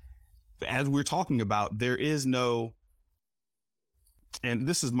 And as we're talking about, there is no, and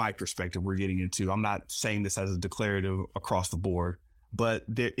this is my perspective we're getting into. I'm not saying this as a declarative across the board, but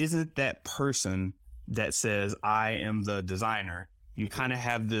there isn't that person that says, I am the designer. You kind of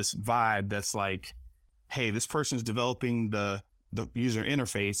have this vibe that's like, hey, this person's developing the user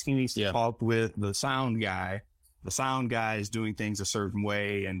interface. He needs to talk with the sound guy. The sound guy is doing things a certain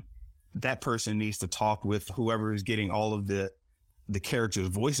way, and that person needs to talk with whoever is getting all of the characters'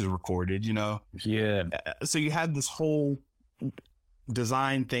 voices recorded, Yeah. So you have this whole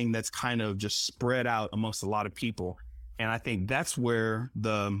design thing that's kind of just spread out amongst a lot of people. And I think that's where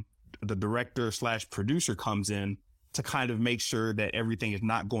the director / producer comes in to kind of make sure that everything is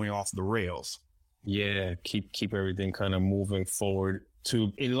not going off the rails. Yeah. Keep everything kind of moving forward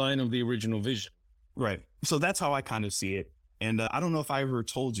to in line of the original vision. Right. So that's how I kind of see it. And I don't know if I ever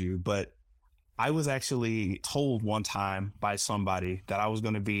told you, but I was actually told one time by somebody that I was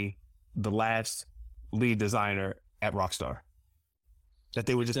going to be the last lead designer at Rockstar. That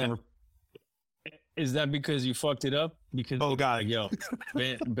they would just never. Is that because you fucked it up? Because God, yo,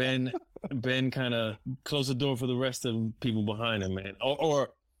 Ben kind of closed the door for the rest of the people behind him, man. Or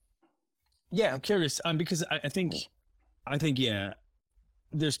yeah, I'm curious. Because I think yeah,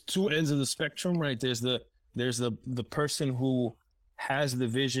 there's two ends of the spectrum, right? There's the person who has the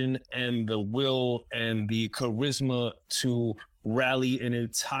vision and the will and the charisma to rally an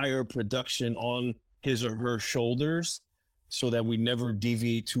entire production on his or her shoulders so that we never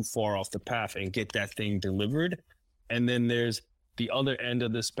deviate too far off the path and get that thing delivered. And then there's the other end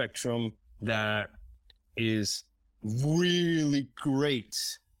of the spectrum that is really great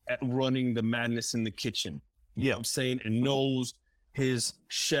at running the madness in the kitchen. You know what I'm saying? And knows his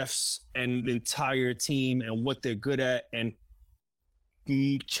chefs and the entire team and what they're good at, and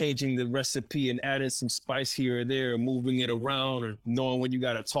changing the recipe and adding some spice here or there, moving it around, or knowing when you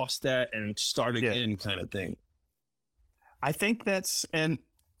got to toss that and start again kind of thing. I think that's, and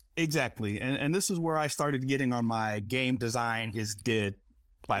exactly. And this is where I started getting on my game design is dead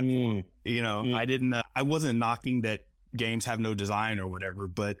platform. I wasn't knocking that games have no design or whatever,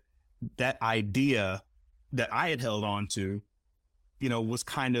 but that idea that I had held on to, was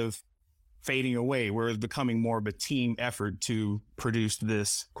kind of fading away, where it's becoming more of a team effort to produce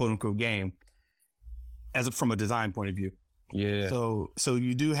this quote unquote game from a design point of view. Yeah. So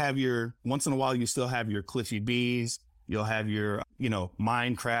you do have once in a while, you still have your Cliffy B's. You'll have your,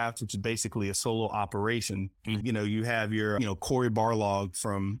 Minecraft, which is basically a solo operation. Mm-hmm. You have your, Cory Barlog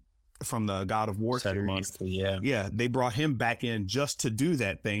from the God of War series. Monster, yeah. Yeah. They brought him back in just to do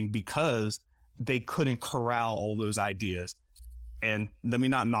that thing because they couldn't corral all those ideas. And let me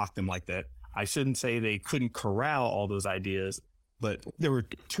not knock them like that. I shouldn't say they couldn't corral all those ideas, but there were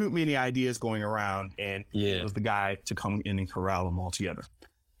too many ideas going around, and it was the guy to come in and corral them all together.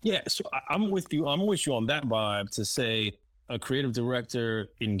 Yeah, so I'm with you. I'm with you on that vibe to say a creative director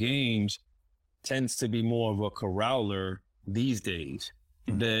in games tends to be more of a corraler these days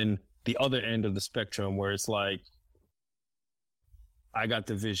than the other end of the spectrum, where it's like, I got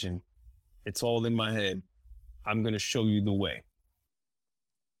the vision. It's all in my head. I'm going to show you the way.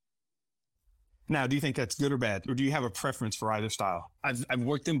 Now, do you think that's good or bad? Or do you have a preference for either style? I've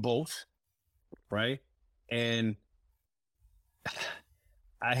worked in both, right? And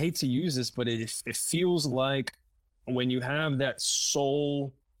I hate to use this, but it feels like when you have that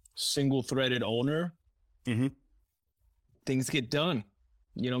sole single-threaded owner, things get done.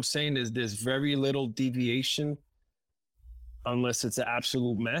 You know what I'm saying? There's very little deviation unless it's an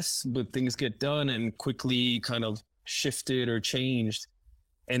absolute mess, but things get done and quickly kind of shifted or changed.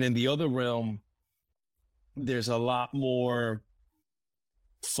 And in the other realm, there's a lot more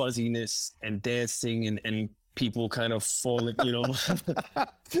fuzziness and dancing and people kind of falling,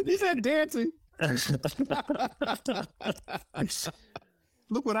 He said dancing.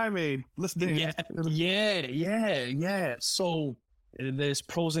 Look what I made. Let's dance. Yeah. So there's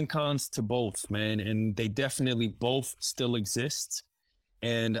pros and cons to both, man. And they definitely both still exist.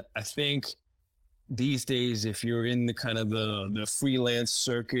 And I think these days, if you're in the kind of the freelance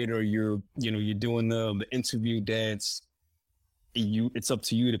circuit, or you're doing the interview dance, it's up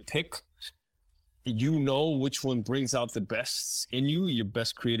to you to pick. you know which one brings out the best in you, your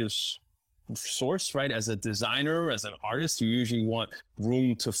best creative source, right? As a designer, as an artist, you usually want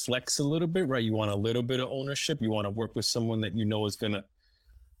room to flex a little bit, right? You want a little bit of ownership. You want to work with someone that you know is going to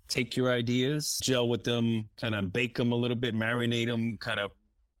take your ideas, gel with them, kind of bake them a little bit, marinate them, kind of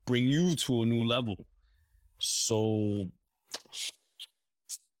bring you to a new level. So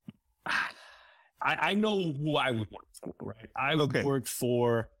I know who I would work for, right? I would work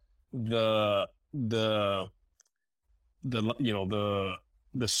for the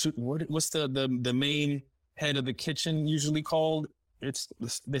what's the main head of the kitchen usually called? It's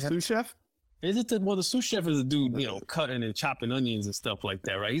the sous chef. Is it the sous chef is a dude, cutting and chopping onions and stuff like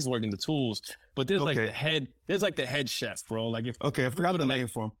that, right? He's working the tools, but there's like the head chef, bro. Like I forgot the name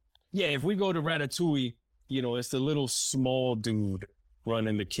for him. Yeah, if we go to Ratatouille, it's the little small dude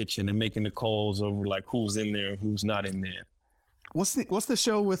running the kitchen and making the calls over like who's in there, who's not in there. What's the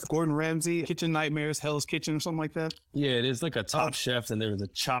show with Gordon Ramsay? Kitchen Nightmares, Hell's Kitchen, or something like that? Yeah, there's like a top chef and there's a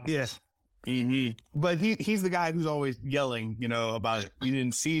chop. Yeah. Mm-hmm. But he's the guy who's always yelling, about you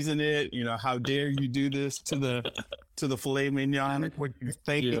didn't season it. How dare you do this to the filet mignon? What you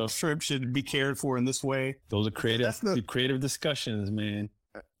think shrimp should be cared for in this way? Those are creative discussions, man.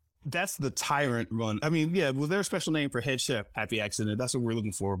 That's the tyrant run. I mean, yeah. Was there a special name for head chef? Happy accident. That's what we're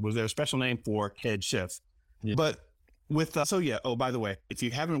looking for. Was there a special name for head chef? Yeah. But with Oh, by the way, if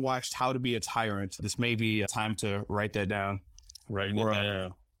you haven't watched How to Be a Tyrant, this may be a time to write that down. Right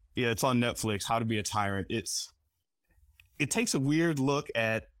now. Yeah, it's on Netflix. How to Be a Tyrant. It takes a weird look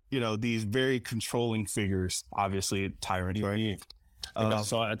at these very controlling figures. Obviously, tyrant. Right?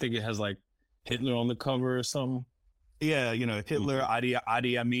 I think it has like Hitler on the cover or something. Yeah, Hitler,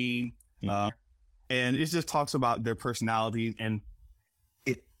 Idi Amin, and it just talks about their personalities, and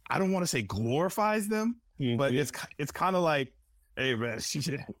I don't want to say glorifies them, but it's kind of like, hey man,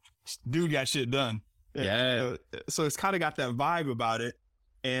 dude got shit done. Yeah. So it's kind of got that vibe about it.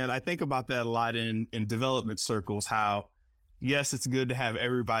 And I think about that a lot in development circles, how, yes, it's good to have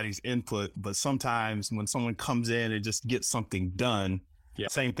everybody's input, but sometimes when someone comes in and just gets something done,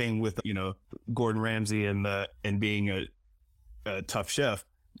 same thing with, Gordon Ramsay and being a tough chef.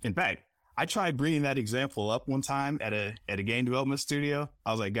 In fact, I tried bringing that example up one time at a game development studio.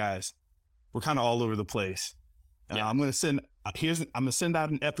 I was like, guys, we're kind of all over the place. I'm going to send out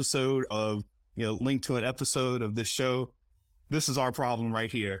an episode of, link to an episode of this show. This is our problem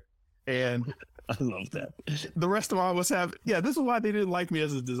right here. And I love that. The rest of all was this is why they didn't like me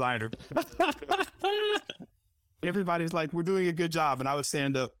as a designer. Everybody's like, we're doing a good job. And I would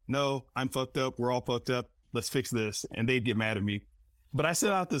stand up, no, I'm fucked up. We're all fucked up. Let's fix this. And they'd get mad at me. But I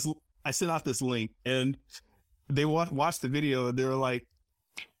sent out this link and they watched the video and they were like,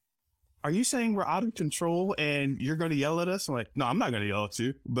 are you saying we're out of control and you're going to yell at us? I'm like, no, I'm not going to yell at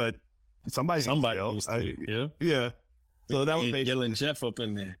you, but somebody else. Yeah. So that was yelling Jeff up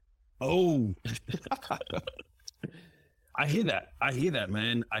in there. Oh, I hear that,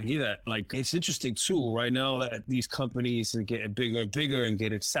 man. I hear that. Like, it's interesting too, right now that these companies are getting bigger and bigger and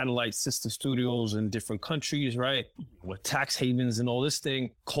getting satellite sister studios in different countries, right? With tax havens and all this thing.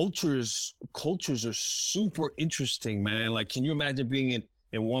 Cultures are super interesting, man. Like, can you imagine being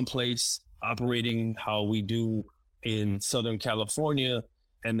in one place, operating how we do in Southern California,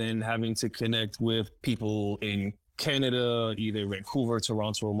 and then having to connect with people in Canada, either Vancouver,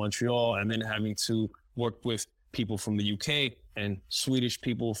 Toronto, or Montreal, and then having to work with people from the UK and Swedish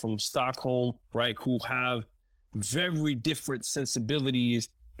people from Stockholm, right, who have very different sensibilities,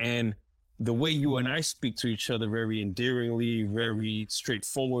 and the way you and I speak to each other very endearingly, very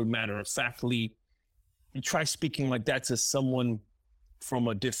straightforward, matter-of-factly. You try speaking like that to someone from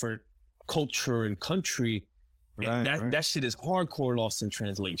a different culture and country, that shit is hardcore lost in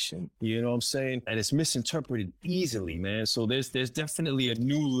translation. You know what I'm saying? And it's misinterpreted easily, man. So there's definitely a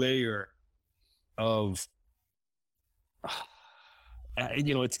new layer of,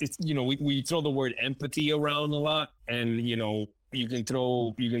 we throw the word empathy around a lot, and you can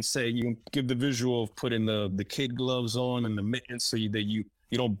give the visual of putting the kid gloves on and the mittens so that you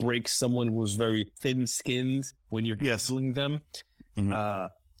don't break someone who's very thin-skinned when you're healing them. Mm-hmm.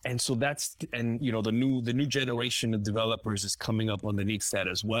 And so the new generation of developers is coming up underneath that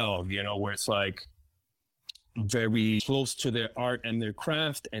as well, where it's like very close to their art and their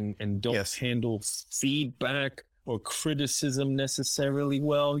craft and don't handle feedback or criticism necessarily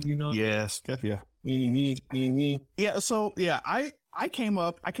well, Yes. Yeah. Mm-hmm. Mm-hmm. Yeah. So I came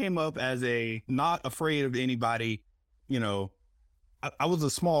up as a not afraid of anybody, I was a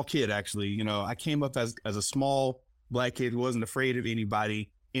small kid actually, I came up as a small Black kid who wasn't afraid of anybody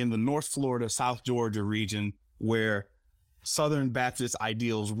in the North Florida, South Georgia region where Southern Baptist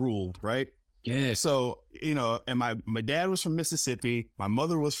ideals ruled, right? Yeah. So, and my dad was from Mississippi. My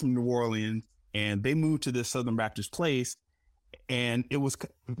mother was from New Orleans, and they moved to this Southern Baptist place. And it was,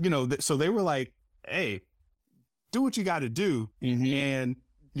 so they were like, hey, do what you got to do. Mm-hmm. And,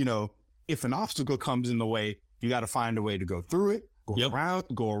 if an obstacle comes in the way, you got to find a way to go through it,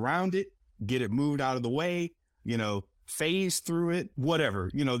 go around it, get it moved out of the way, phase through it, whatever.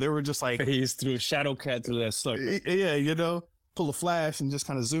 They were just like phase through, shadow cat through that sucker. Yeah, pull a flash and just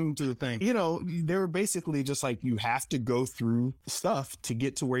kind of zoom through the thing. They were basically just like, you have to go through stuff to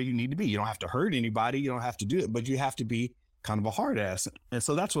get to where you need to be. You don't have to hurt anybody. You don't have to do it, but you have to be kind of a hard ass. And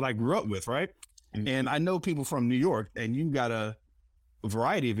so that's what I grew up with, right? Mm-hmm. And I know people from New York, and you got a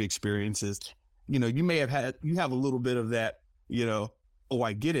variety of experiences. You have a little bit of that, oh,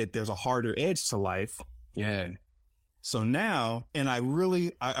 I get it. There's a harder edge to life. Yeah. So now, and I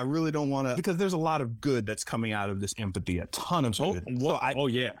really don't want to, because there's a lot of good that's coming out of this empathy, a ton of good. We're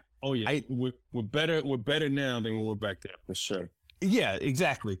better now than we were back there, for sure. Yeah,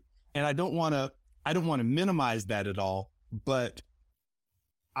 exactly. And I don't want to minimize that at all, but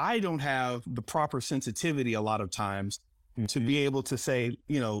I don't have the proper sensitivity a lot of times to be able to say,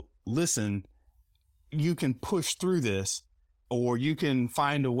 listen, you can push through this, or you can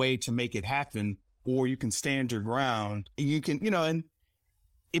find a way to make it happen, or you can stand your ground. You can, and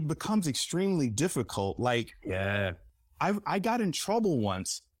it becomes extremely difficult. Like, yeah, I got in trouble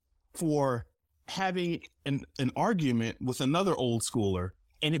once for having an argument with another old schooler,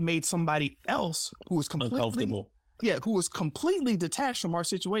 and it made somebody else who was completely uncomfortable. Yeah, who was completely detached from our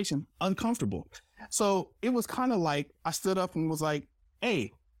situation uncomfortable. So it was kind of like, I stood up and was like,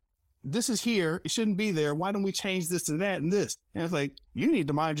 hey, this is here. It shouldn't be there. Why don't we change this to that and this? And it's like, you need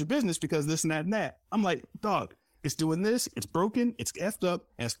to mind your business because this and that and that. I'm like, dog, it's doing this. It's broken. It's effed up.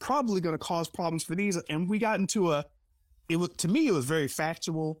 And it's probably going to cause problems for these. And we got into to me, it was very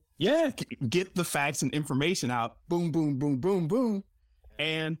factual. Yeah. Get the facts and information out. Boom, boom, boom, boom, boom.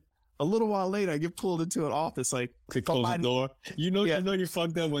 And a little while later, I get pulled into an office. Like, they close the door. You know you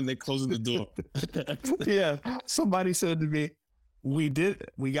fucked up when they close the door. Yeah. Somebody said to me, we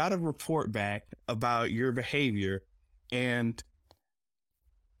got a report back about your behavior, and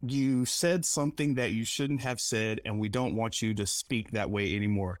you said something that you shouldn't have said, and we don't want you to speak that way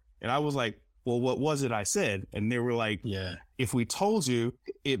anymore. And I was like, well, what was it I said? And they were like, yeah, if we told you,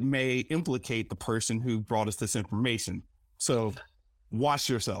 it may implicate the person who brought us this information. So watch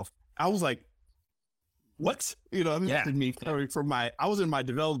yourself. I was like, what? Me from I was in my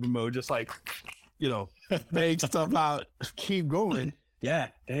development mode, just like, make stuff out, keep going. Yeah.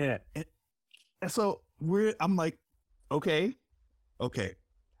 And so I'm like, okay.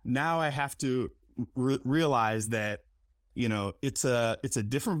 Now I have to realize that, it's a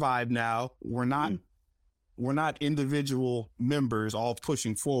different vibe now. We're not individual members all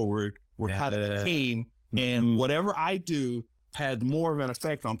pushing forward. We're kind of a team, and whatever I do had more of an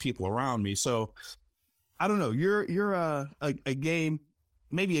effect on people around me. So I don't know. You're a game,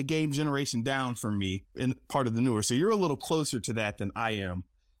 maybe a game generation down from me in part of the newer. So you're a little closer to that than I am.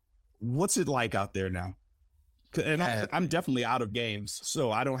 What's it like out there now? And I'm definitely out of games,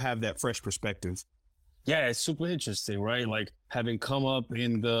 so I don't have that fresh perspective. Yeah, it's super interesting, right? Like, having come up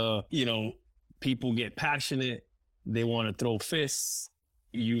in the, people get passionate. They want to throw fists.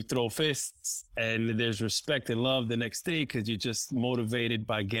 You throw fists, and there's respect and love the next day because you're just motivated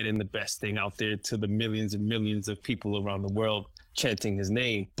by getting the best thing out there to the millions and millions of people around the world chanting his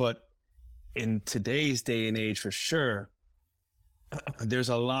name. But in today's day and age, for sure, there's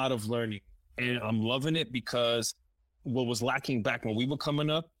a lot of learning, and I'm loving it because what was lacking back when we were coming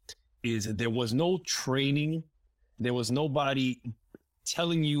up is there was no training. There was nobody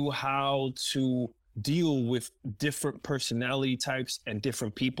telling you how to deal with different personality types and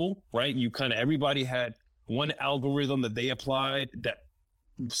different people, right? Everybody had one algorithm that they applied that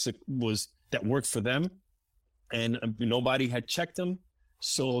worked for them, and nobody had checked them.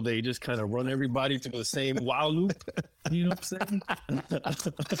 So they just kind of run everybody through the same while loop. You know what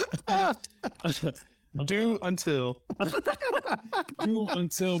I'm saying? Do until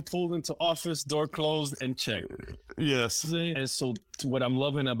pulled into office, door closed, and checked. Yes. And so what I'm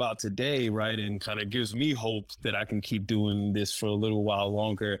loving about today, right, and kind of gives me hope that I can keep doing this for a little while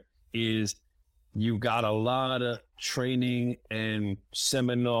longer, is you got a lot of training and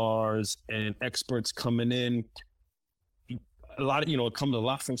seminars and experts coming in. A lot of, it comes a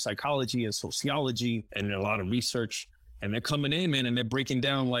lot from psychology and sociology and a lot of research, and they're coming in, man, and they're breaking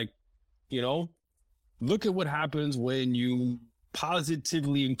down, like, look at what happens when you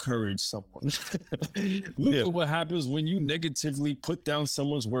positively encourage someone. Look at what happens when you negatively put down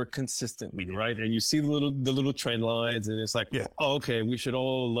someone's work consistently, right? And you see the little trend lines, and it's like, oh, okay, we should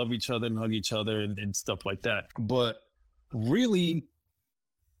all love each other and hug each other and stuff like that. But really,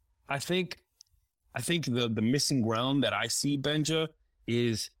 I think the missing ground that I see, Benja,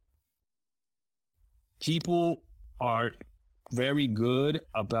 is people are very good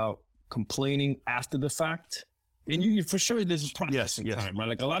about complaining after the fact. And you for sure, there's processing time, right?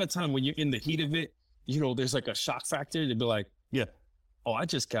 Like a lot of time when you're in the heat of it, there's like a shock factor. They'd be like, oh, I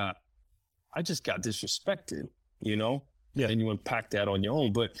just got disrespected, and you unpack that on your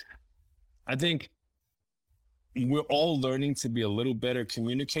own. But I think we're all learning to be a little better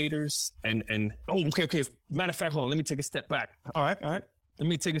communicators and okay. Matter of fact, hold on, let me take a step back. All right. Let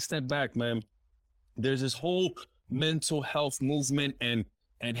me take a step back, man. There's this whole mental health movement and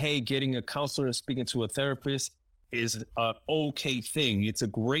hey, getting a counselor and speaking to a therapist is an okay thing. It's a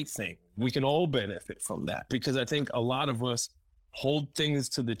great thing. We can all benefit from that because I think a lot of us hold things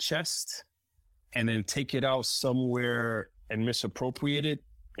to the chest and then take it out somewhere and misappropriate it,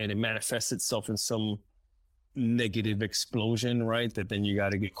 and it manifests itself in some negative explosion, right? That then you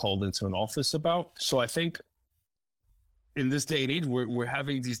got to get called into an office about. So I think in this day and age, we're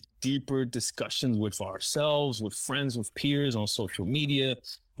having these deeper discussions with ourselves, with friends, with peers on social media,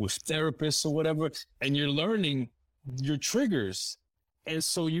 with therapists or whatever, and you're learning your triggers. And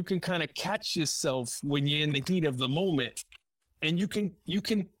so you can kind of catch yourself when you're in the heat of the moment, and you can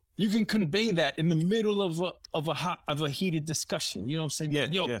convey that in the middle of a heated discussion. You know what I'm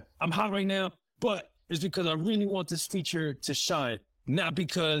saying? I'm hot right now, but it's because I really want this feature to shine, not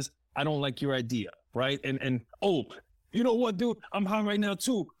because I don't like your idea, right? And oh, you know what, dude? I'm hot right now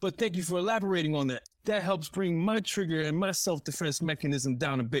too, but thank you for elaborating on that. That helps bring my trigger and my self-defense mechanism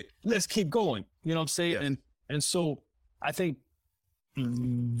down a bit. Let's keep going. You know what I'm saying? Yeah. And so I think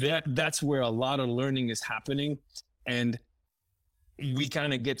that's where a lot of learning is happening. And we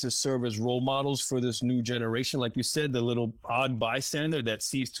kind of get to serve as role models for this new generation. Like you said, the little odd bystander that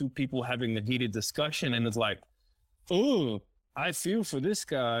sees two people having a heated discussion and is like, oh, I feel for this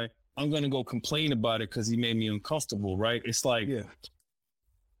guy. I'm going to go complain about it because he made me uncomfortable, right? It's like,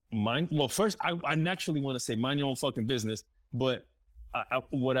 first, I naturally want to say mind your own fucking business, but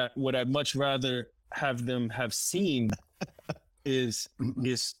what I'd much rather have them have seen is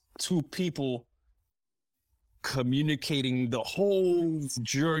two people communicating the whole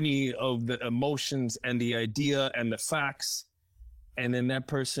journey of the emotions and the idea and the facts, and then that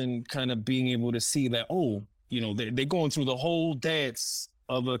person kind of being able to see that, they're going through the whole dance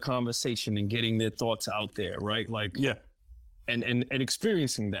of a conversation and getting their thoughts out there, right? Like, and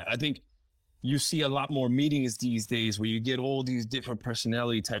experiencing that. I think you see a lot more meetings these days where you get all these different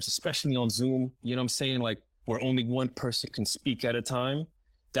personality types, especially on Zoom, you know what I'm saying? Like where only one person can speak at a time.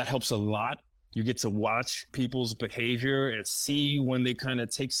 That helps a lot. You get to watch people's behavior and see when they kind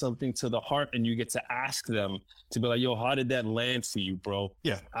of take something to the heart, and you get to ask them to be like, yo, how did that land for you, bro?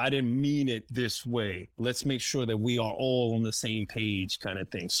 Yeah. I didn't mean it this way. Let's make sure that we are all on the same page kind of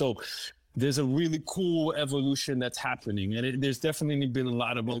thing. So there's a really cool evolution that's happening. And there's definitely been a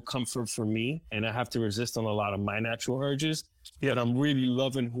lot of uncomfort for me, and I have to resist on a lot of my natural urges. But I'm really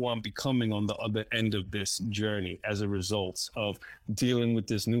loving who I'm becoming on the other end of this journey as a result of dealing with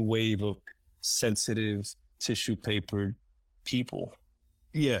this new wave of sensitive tissue paper people.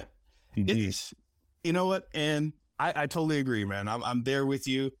 Yeah. You know what? And I totally agree, man. I'm there with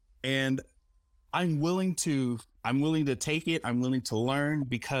you, and I'm willing to take it. I'm willing to learn,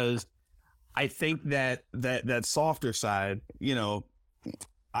 because I think that softer side,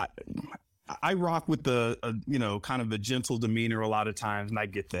 I rock with the, kind of a gentle demeanor a lot of times, and I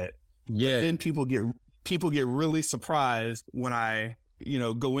get that. Yeah. But then people get really surprised when I,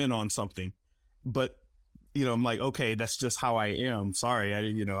 go in on something. But, I'm like, okay, that's just how I am. Sorry. I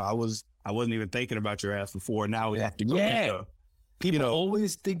wasn't even thinking about your ass before. Now we have to go. Yeah. People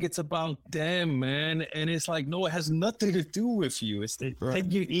always think it's about them, man. And it's like, no, it has nothing to do with you. It's take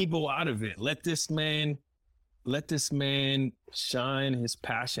your ego out of it. Let this man shine his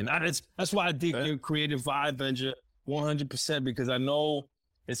passion. That's why I dig your creative vibe, Benja, 100%, because I know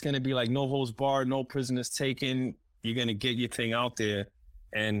it's going to be like no holds barred, no prisoners taken. You're going to get your thing out there.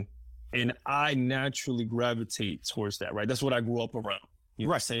 And I naturally gravitate towards that, right? That's what I grew up around. You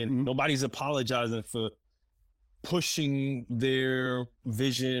know what I'm saying? Mm-hmm. Nobody's apologizing for pushing their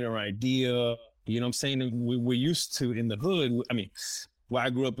vision or idea. You know what I'm saying? We're used to in the hood. I mean, where I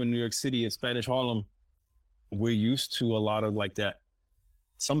grew up in New York City, in Spanish Harlem, we're used to a lot of like that.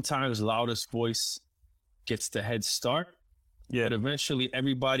 Sometimes loudest voice gets the head start. Yeah. But eventually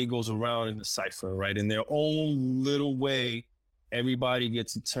everybody goes around in the cipher, right? In their own little way. everybody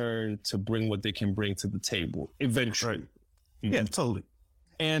gets a turn to bring what they can bring to the table eventually. Right. Yeah, totally.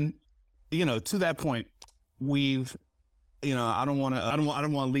 And, to that point, we've, I don't want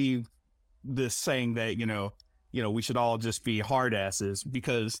to leave this saying that, we should all just be hard asses,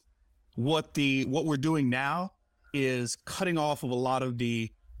 because what we're doing now is cutting off of a lot of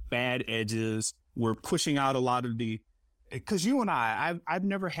the bad edges. We're pushing out a lot of because you and I've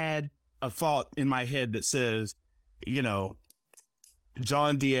never had a thought in my head that says,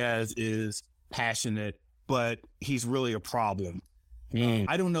 John Diaz is passionate, but he's really a problem.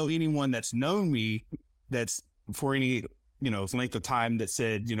 I don't know anyone that's known me that's for any, length of time that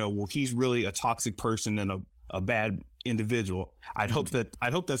said, well, he's really a toxic person and a bad individual. I'd hope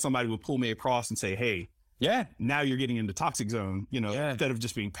that somebody would pull me across and say, hey, yeah, now you're getting in the toxic zone, instead of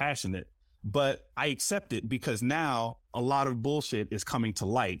just being passionate. But I accept it because now a lot of bullshit is coming to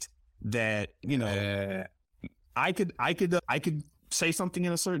light that, I could say something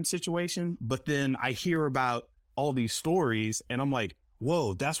in a certain situation, but then I hear about all these stories and I'm like,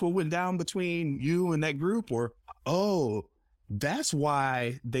 whoa, that's what went down between you and that group? Or, oh, that's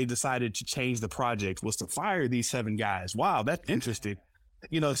why they decided to change the project, was to fire these 7 guys. Wow, that's interesting.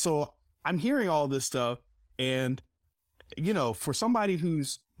 So I'm hearing all this stuff, and, for somebody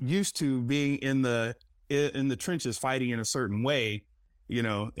who's used to being in the trenches fighting in a certain way, you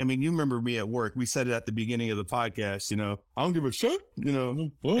remember me at work. We said it at the beginning of the podcast, I don't give a shit,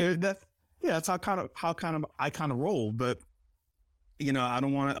 that's how I kind of roll. But, I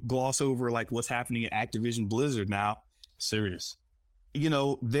don't want to gloss over like what's happening at Activision Blizzard now. Serious.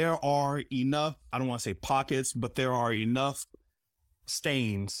 There are enough, I don't want to say pockets, but there are enough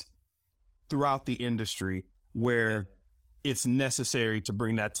stains throughout the industry where it's necessary to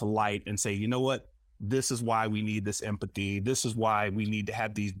bring that to light and say, you know what? This is why we need this empathy. This is why we need to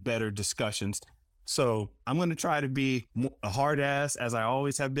have these better discussions. So I'm going to try to be a hard ass as I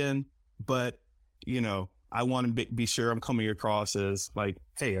always have been, but I want to be sure I'm coming across as like,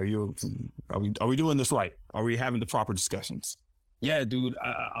 hey, are we doing this right? Are we having the proper discussions? Yeah, dude,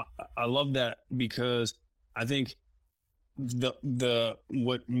 I love that, because I think the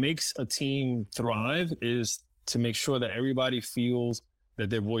what makes a team thrive is to make sure that everybody feels that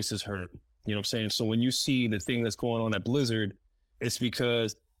their voice is heard. You know what I'm saying? So when you see the thing that's going on at Blizzard, it's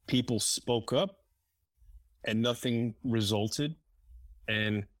because people spoke up and nothing resulted,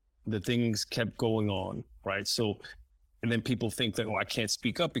 and the things kept going on, right? So, and then people think that, oh, I can't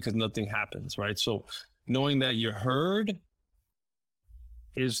speak up because nothing happens, right? So knowing that you're heard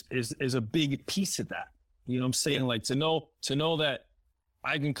is a big piece of that. You know what I'm saying? Like to know that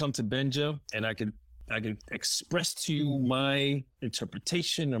I can come to Benja and I can express to you my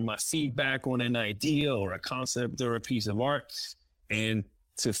interpretation or my feedback on an idea or a concept or a piece of art, and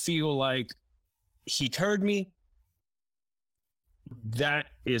to feel like he heard me. That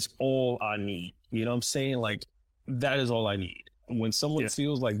is all I need. You know what I'm saying? Like, that is all I need. When someone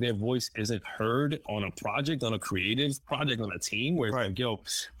feels like their voice isn't heard on a project, on a creative project, on a team where it's like, yo,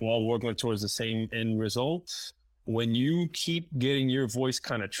 we're all working towards the same end result. When you keep getting your voice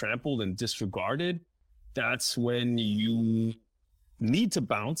kind of trampled and disregarded, that's when you need to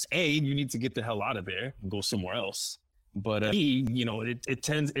bounce. A, you need to get the hell out of there and go somewhere else. But B, it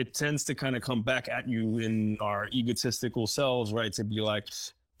tends to kind of come back at you in our egotistical selves, right? To be like,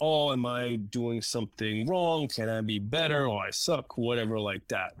 oh, am I doing something wrong? Can I be better? Or I suck, whatever like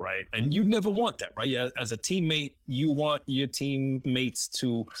that, right? And you never want that, right? Yeah, as a teammate, you want your teammates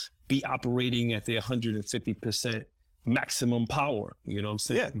to be operating at their 150% maximum power. You know what I'm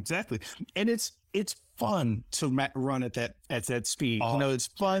saying? Yeah, exactly. And it's fun to run at that speed. It's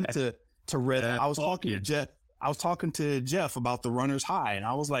fun to read. I was talking to Jeff about the runner's high, and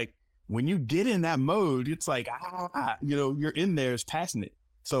I was like, when you get in that mode, it's like, you're in there, it's passionate.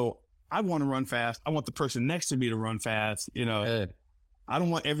 So I want to run fast. I want the person next to me to run fast. I don't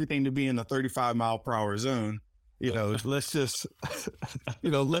want everything to be in the 35 mile per hour zone. Let's just,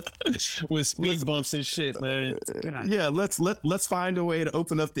 with speed bumps and shit, man. Yeah, let's find a way to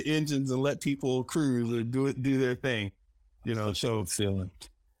open up the engines and let people cruise or do their thing. So feeling.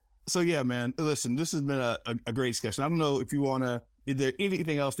 So yeah, man. Listen, this has been a great discussion. I don't know if you want to. Is there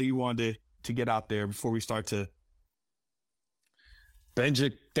anything else that you wanted to get out there before we start to?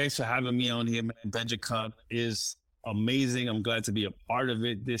 Benja, thanks for having me on here, man. BenjaCon is amazing. I'm glad to be a part of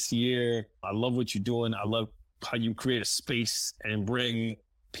it this year. I love what you're doing. I love how you create a space and bring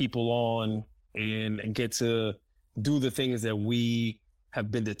people on and get to do the things that we have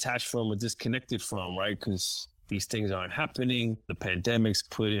been detached from or disconnected from, right? Because these things aren't happening. The pandemic's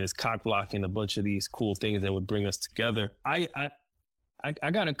put in, it's cock blocking a bunch of these cool things that would bring us together. I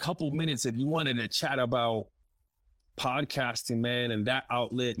got a couple minutes if you wanted to chat about podcasting, man, and that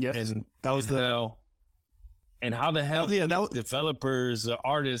outlet. Yes, and that was and how the hell that was developers or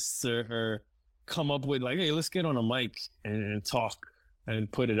artists or come up with like, hey, let's get on a mic and talk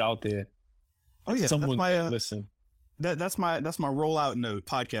and put it out there. Oh yeah, someone that's my, listen. That's my rollout note,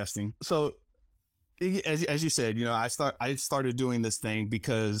 podcasting. So as you said, you know, I started doing this thing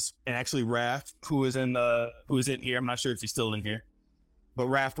because, and actually Raph, who is in here, I'm not sure if he's still in here, but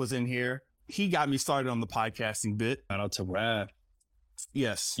Raph was in here. He got me started on the podcasting bit. Shout out to Raph.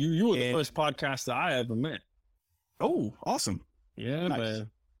 Yes. You were the first podcaster I ever met. Oh, awesome. Yeah, nice. Man.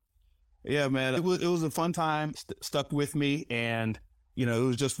 Yeah, man. It was a fun time, stuck with me. And, you know, it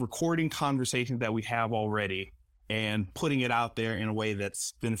was just recording conversations that we have already and putting it out there in a way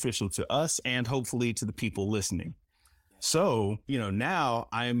that's beneficial to us and hopefully to the people listening. So, you know, now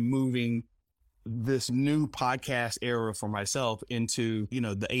I'm moving this new podcast era for myself into, you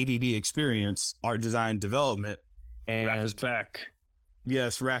know, the ADD experience, art design development. And Raph is back.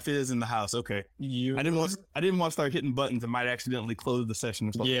 Yes, Raph is in the house. Okay. I didn't want to start hitting buttons and might accidentally close the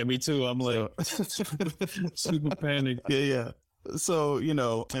session. Yeah, me too. I'm like super panicked. Yeah. So, you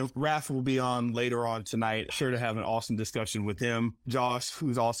know, and Raph will be on later on tonight. Sure to have an awesome discussion with him. Josh,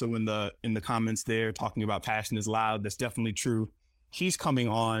 who's also in the comments there talking about passion is loud. That's definitely true. He's coming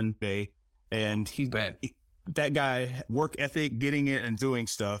on today, and he's that guy, work ethic, getting it and doing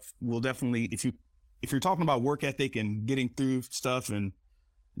stuff will definitely, if you're talking about work ethic and getting through stuff and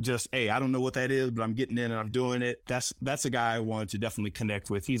just, hey, I don't know what that is, but I'm getting in and I'm doing it. That's a guy I wanted to definitely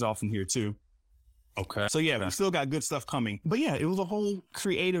connect with. He's often here too. Okay. So yeah, we still got good stuff coming. But yeah, it was a whole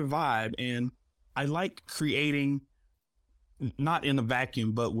creative vibe. And I like creating, not in a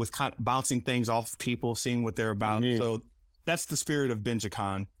vacuum, but with kind of bouncing things off people, seeing what they're about. Mm-hmm. So that's the spirit of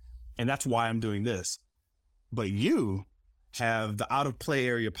BenjaCon. And that's why I'm doing this. But you have the Out of Play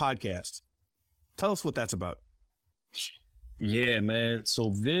Area podcast. Tell us what that's about. Yeah, man.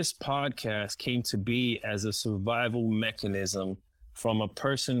 So this podcast came to be as a survival mechanism from a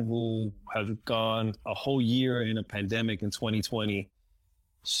person who has gone a whole year in a pandemic in 2020,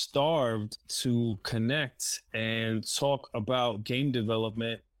 starved to connect and talk about game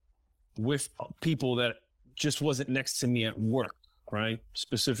development with people that just wasn't next to me at work, right?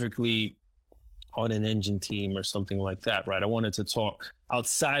 Specifically on an engine team or something like that, right? I wanted to talk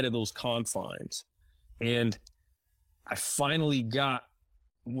outside of those confines. And I finally got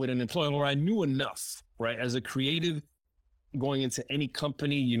with an employer where I knew enough, right? As a creative going into any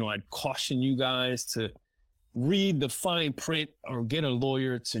company, you know, I'd caution you guys to read the fine print or get a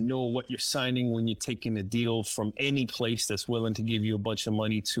lawyer to know what you're signing when you're taking a deal from any place that's willing to give you a bunch of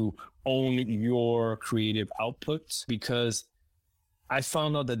money to own your creative outputs, because I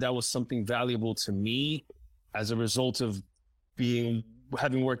found out that was something valuable to me as a result of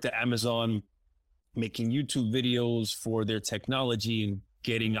having worked at Amazon, making YouTube videos for their technology and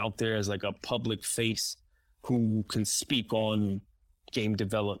getting out there as like a public face who can speak on game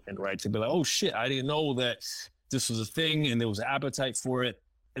development, right? To be like, oh shit, I didn't know that this was a thing and there was an appetite for it,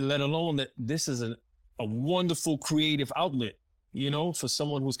 and let alone that this is a wonderful creative outlet, you know, for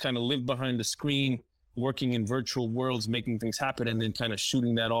someone who's kind of lived behind the screen, working in virtual worlds, making things happen, and then kind of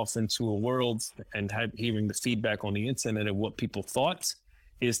shooting that off into a world and hearing the feedback on the internet of what people thought,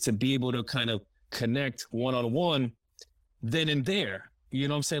 is to be able to kind of connect one-on-one then and there. You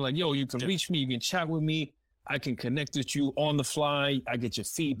know what I'm saying? Like, yo, you can reach me, you can chat with me, I can connect with you on the fly, I get your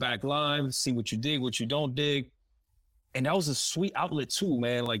feedback live, see what you dig, what you don't dig. And that was a sweet outlet too,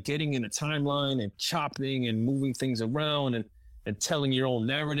 man, like getting in a timeline and chopping and moving things around and telling your own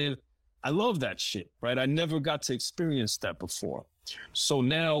narrative. I love that shit, right? I never got to experience that before. So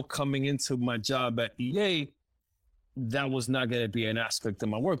now coming into my job at EA, that was not going to be an aspect of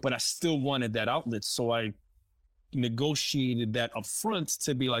my work, but I still wanted that outlet. So I negotiated that up front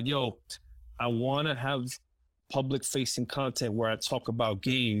to be like, yo, I want to have public facing content where I talk about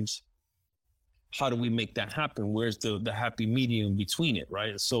games. How do we make that happen? Where's the happy medium between it,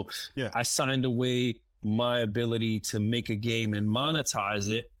 right? So yeah, I signed away my ability to make a game and monetize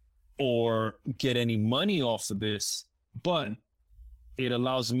it or get any money off of this, but it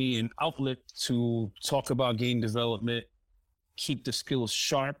allows me an outlet to talk about game development, keep the skills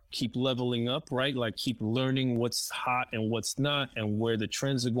sharp, keep leveling up, right? Like keep learning what's hot and what's not and where the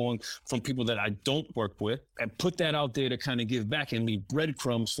trends are going from people that I don't work with, and put that out there to kind of give back and leave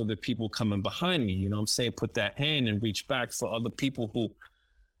breadcrumbs for the people coming behind me. You know what I'm saying? Put that hand and reach back for other people who,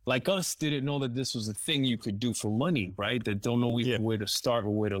 like us, didn't know that this was a thing you could do for money, right? That don't know even where to start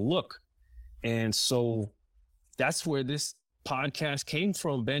or where to look. And so that's where this podcast came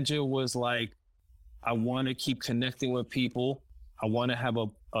from. Benja was like, I want to keep connecting with people. I want to have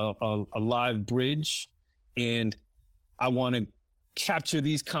a live bridge. And I want to capture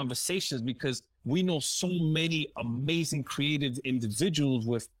these conversations because we know so many amazing creative individuals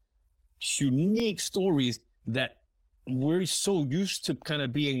with unique stories that we're so used to kind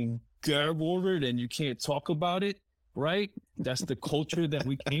of being garb ordered and you can't talk about it, right? That's the culture that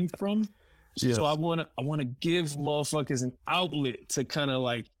we came from. Yes. So I want to give motherfuckers an outlet to kind of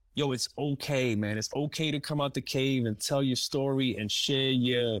like, yo, it's okay, man. It's okay to come out the cave and tell your story and share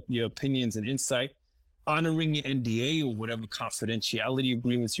your opinions and insight, honoring your NDA or whatever confidentiality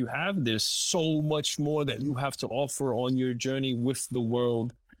agreements you have. There's so much more that you have to offer on your journey with the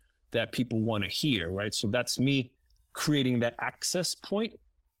world that people want to hear, right? So that's me creating that access point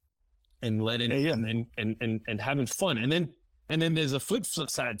and letting and having fun. And then there's a flip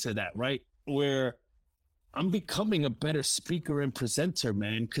side to that, right? Where I'm becoming a better speaker and presenter,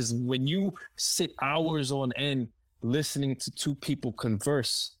 man. Because when you sit hours on end listening to two people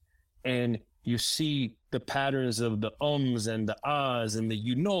converse and you see the patterns of the ums and the ahs and the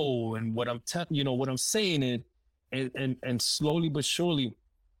and what I'm saying, and slowly but surely,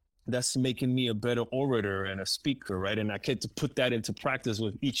 that's making me a better orator and a speaker, right? And I get to put that into practice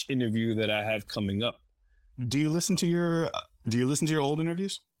with each interview that I have coming up. Do you listen to your old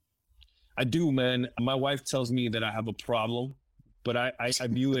interviews? I do, man. My wife tells me that I have a problem, but I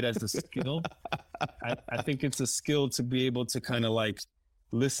view it as a skill. I think it's a skill to be able to kind of like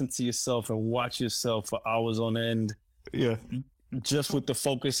listen to yourself and watch yourself for hours on end. Yeah. Just with the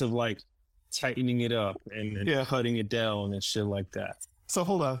focus of like tightening it up and cutting it down and shit like that. So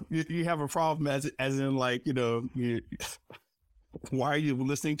hold on, you have a problem as in like, why are you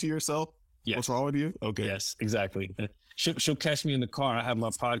listening to yourself? Yes. What's wrong with you? Okay. Yes, exactly. She'll catch me in the car. I have my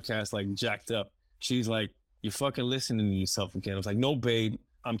podcast like jacked up. She's like, "You're fucking listening to yourself again." I was like, "No, babe,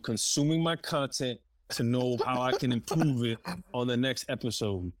 I'm consuming my content to know how I can improve it on the next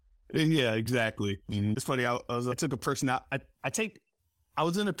episode." Yeah, exactly. Mm-hmm. It's funny. I took a personality. I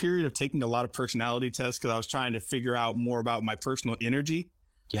was in a period of taking a lot of personality tests because I was trying to figure out more about my personal energy.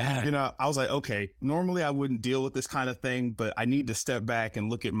 Yeah. I was like, okay, normally I wouldn't deal with this kind of thing, but I need to step back and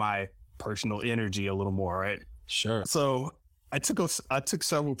look at my personal energy a little more, right? Sure. So I took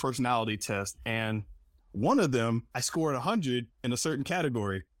several personality tests, and one of them I scored 100 in a certain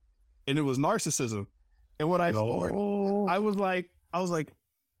category, and it was narcissism. And when I scored, I was like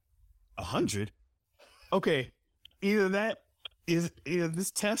 100. Okay, either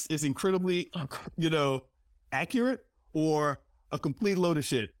this test is incredibly, accurate, or a complete load of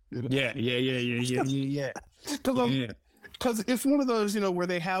shit. Yeah. Because it's one of those, where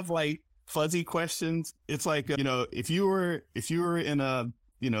they have like fuzzy questions. It's like, if you were in a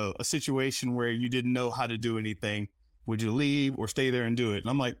situation where you didn't know how to do anything, would you leave or stay there and do it? And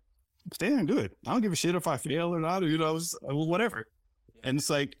I'm like, stay there and do it. I don't give a shit if I fail or not, whatever. And it's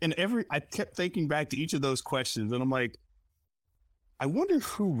like, I kept thinking back to each of those questions, and I'm like, I wonder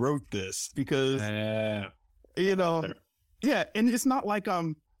who wrote this, because, and it's not like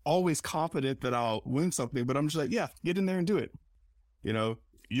I'm always confident that I'll win something, but I'm just like, yeah, get in there and do it.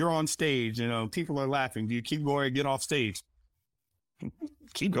 You're on stage, people are laughing. Do you keep going and get off stage?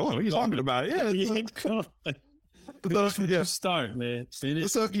 Keep going. What are you talking about? Yeah. Start, man.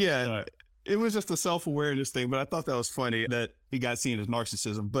 Finish. So, yeah. Start. It was just a self-awareness thing, but I thought that was funny that he got seen as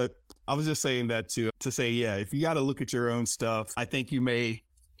narcissism. But I was just saying that to say, yeah, if you got to look at your own stuff, I think you may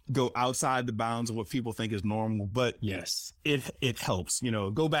go outside the bounds of what people think is normal, but yes, it helps,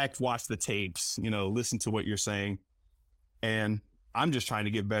 go back, watch the tapes, listen to what you're saying. And I'm just trying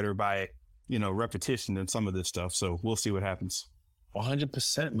to get better by, repetition and some of this stuff. So we'll see what happens.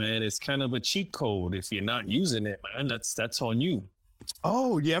 100%, man. It's kind of a cheat code. If you're not using it, man, that's on you.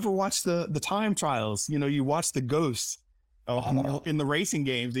 Oh, you ever watch the time trials? You watch the ghosts in the racing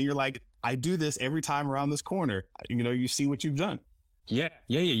games, and you're like, I do this every time around this corner. You see what you've done. Yeah.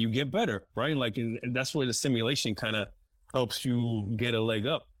 You get better, right? Like, and that's where the simulation kind of helps you get a leg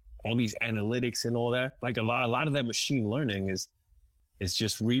up. All these analytics and all that. Like a lot of that machine learning is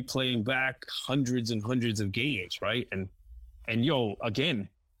just replaying back hundreds and hundreds of games, right? And again,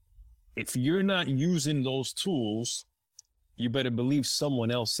 if you're not using those tools, you better believe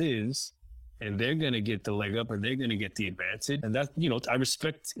someone else is, and they're going to get the leg up and they're going to get the advantage. And that, I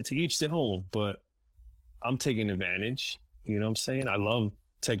respect to each their own, but I'm taking advantage. You know what I'm saying? I love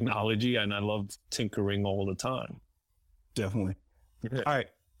technology and I love tinkering all the time. Definitely. Yeah. All right.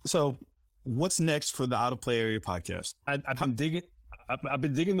 So what's next for the Out of Play Area podcast? I've been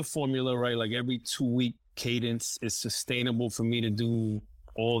digging the formula, right? Like every 2-week cadence is sustainable for me to do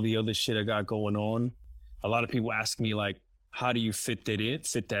all the other shit I got going on. A lot of people ask me like, how do you fit that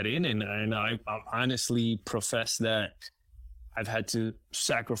in? And I honestly profess that I've had to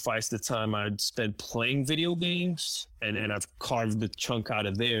sacrifice the time I'd spent playing video games, and I've carved the chunk out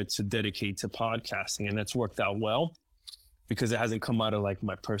of there to dedicate to podcasting, and that's worked out well because it hasn't come out of like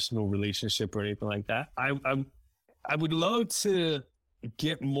my personal relationship or anything like that. I would love to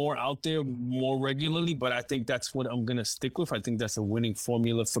get more out there more regularly, but I think that's what I'm gonna stick with. I think that's a winning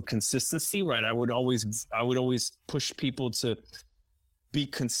formula for consistency, right? I would always push people to be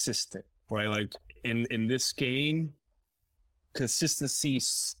consistent, right? Like in this game, consistency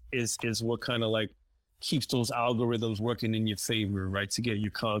is what kind of like keeps those algorithms working in your favor, right? To get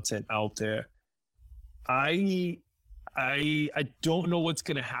your content out there. I don't know what's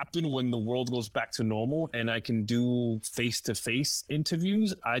going to happen when the world goes back to normal and I can do face-to-face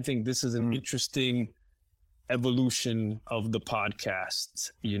interviews. I think this is an interesting evolution of the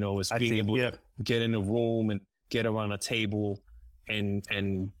podcast, you know, is being able to get in a room and get around a table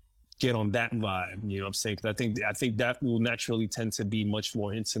and get on that vibe, you know what I'm saying? 'Cause I think that will naturally tend to be much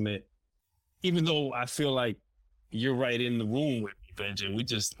more intimate, even though I feel like you're right in the room with me, Benji. We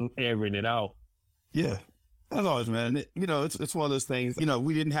just airing it out. Yeah. As always, man, you know, it's one of those things, you know,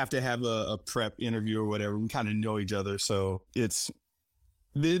 we didn't have to have a prep interview or whatever. We kind of know each other. So and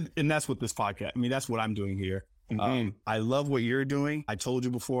that's what this podcast, I mean, that's what I'm doing here. Mm-hmm. I love what you're doing. I told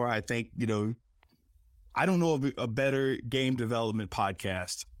you before, I think, you know, I don't know of a better game development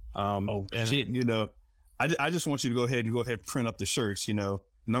podcast. Shit. You know, I just want you to go ahead and print up the shirts, you know,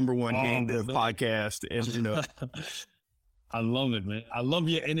 #1 game dev podcast. And, you know, I love it, man. I love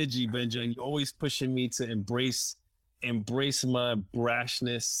your energy, Benjamin. You're always pushing me to embrace my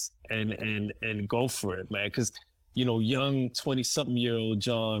brashness and go for it, man. Because, you know, young 20-something-year-old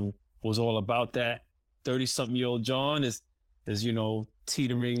John was all about that. 30-something-year-old John is, you know,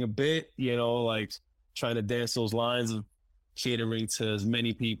 teetering a bit, you know, like trying to dance those lines of catering to as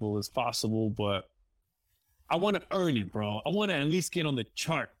many people as possible. But I want to earn it, bro. I want to at least get on the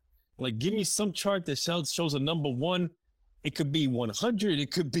chart. Like, give me some chart that shows a #1. It could be 100, it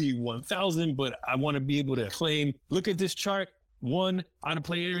could be 1,000, but I want to be able to claim, look at this chart, 1 out of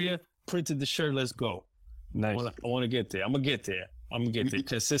play area, printed the shirt, let's go. Nice. I want to get there. I'm going to get there.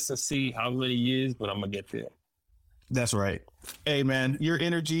 Consistency, how many years, but I'm going to get there. That's right. Hey, man, your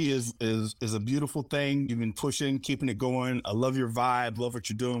energy is a beautiful thing. You've been pushing, keeping it going. I love your vibe. Love what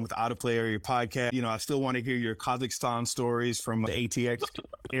you're doing with the Out of Play Area podcast. You know, I still want to hear your Kazakhstan stories from the ATX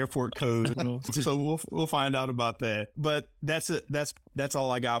airport code. So we'll find out about that. But that's it. That's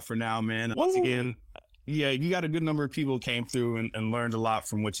all I got for now, man. Once again, yeah, you got a good number of people who came through and learned a lot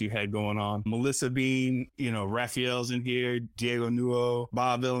from what you had going on. Melissa Bean, you know, Raphael's in here, Diego Nuo,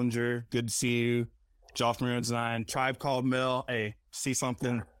 Bob Illinger, good to see you. Joff Marin Design, Tribe Called Mel. Hey, see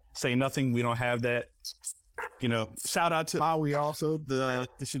something, say nothing. We don't have that. You know, shout out to Maui also,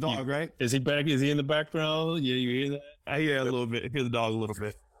 it's your dog, right? Is he back? Is he in the background? Yeah, you hear that? I hear a little bit. I hear the dog a little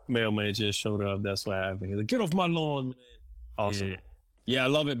bit. Mailman just showed up. That's what happened. He's like, get off my lawn, man. Awesome. Yeah, I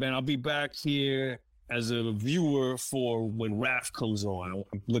love it, man. I'll be back here as a viewer for when Raph comes on.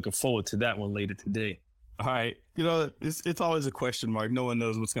 I'm looking forward to that one later today. All right. You know, it's always a question mark. No one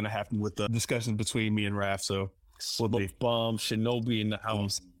knows what's going to happen with the discussion between me and Raph. So we'll be. Bomb Shinobi in the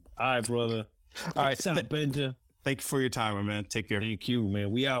house. All right, brother. All right. Benja. Thank you for your time, my man. Take care. Thank you,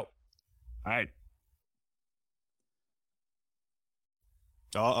 man. We out. All right.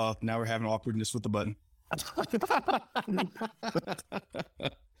 Now we're having awkwardness with the button.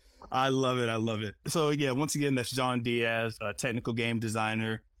 I love it. So yeah, once again, that's John Diaz, a technical game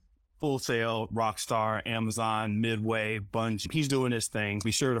designer. Full Sail, Rockstar, Amazon, Midway, Bungie. He's doing his thing.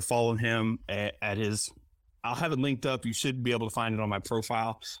 Be sure to follow him at his, I'll have it linked up. You should be able to find it on my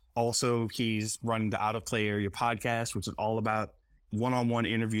profile. Also, he's running the Out of Play Area podcast, which is all about one-on-one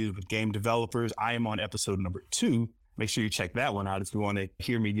interviews with game developers. I am on episode number 2. Make sure you check that one out if you want to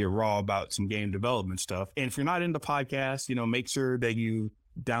hear me get raw about some game development stuff. And if you're not into podcasts, you know, make sure that you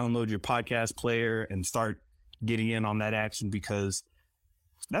download your podcast player and start getting in on that action, because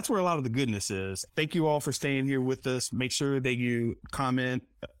that's where a lot of the goodness is. Thank you all for staying here with us. Make sure that you comment,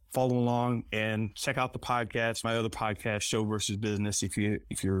 follow along, and check out the podcast, my other podcast, Show versus Business, if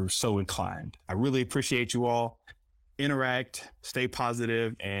you're so inclined. I really appreciate you all. Interact, stay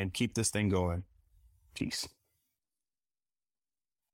positive, and keep this thing going. Peace.